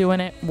 Thanks for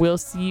doing it. We'll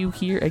see you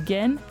here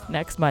again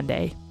next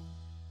Monday.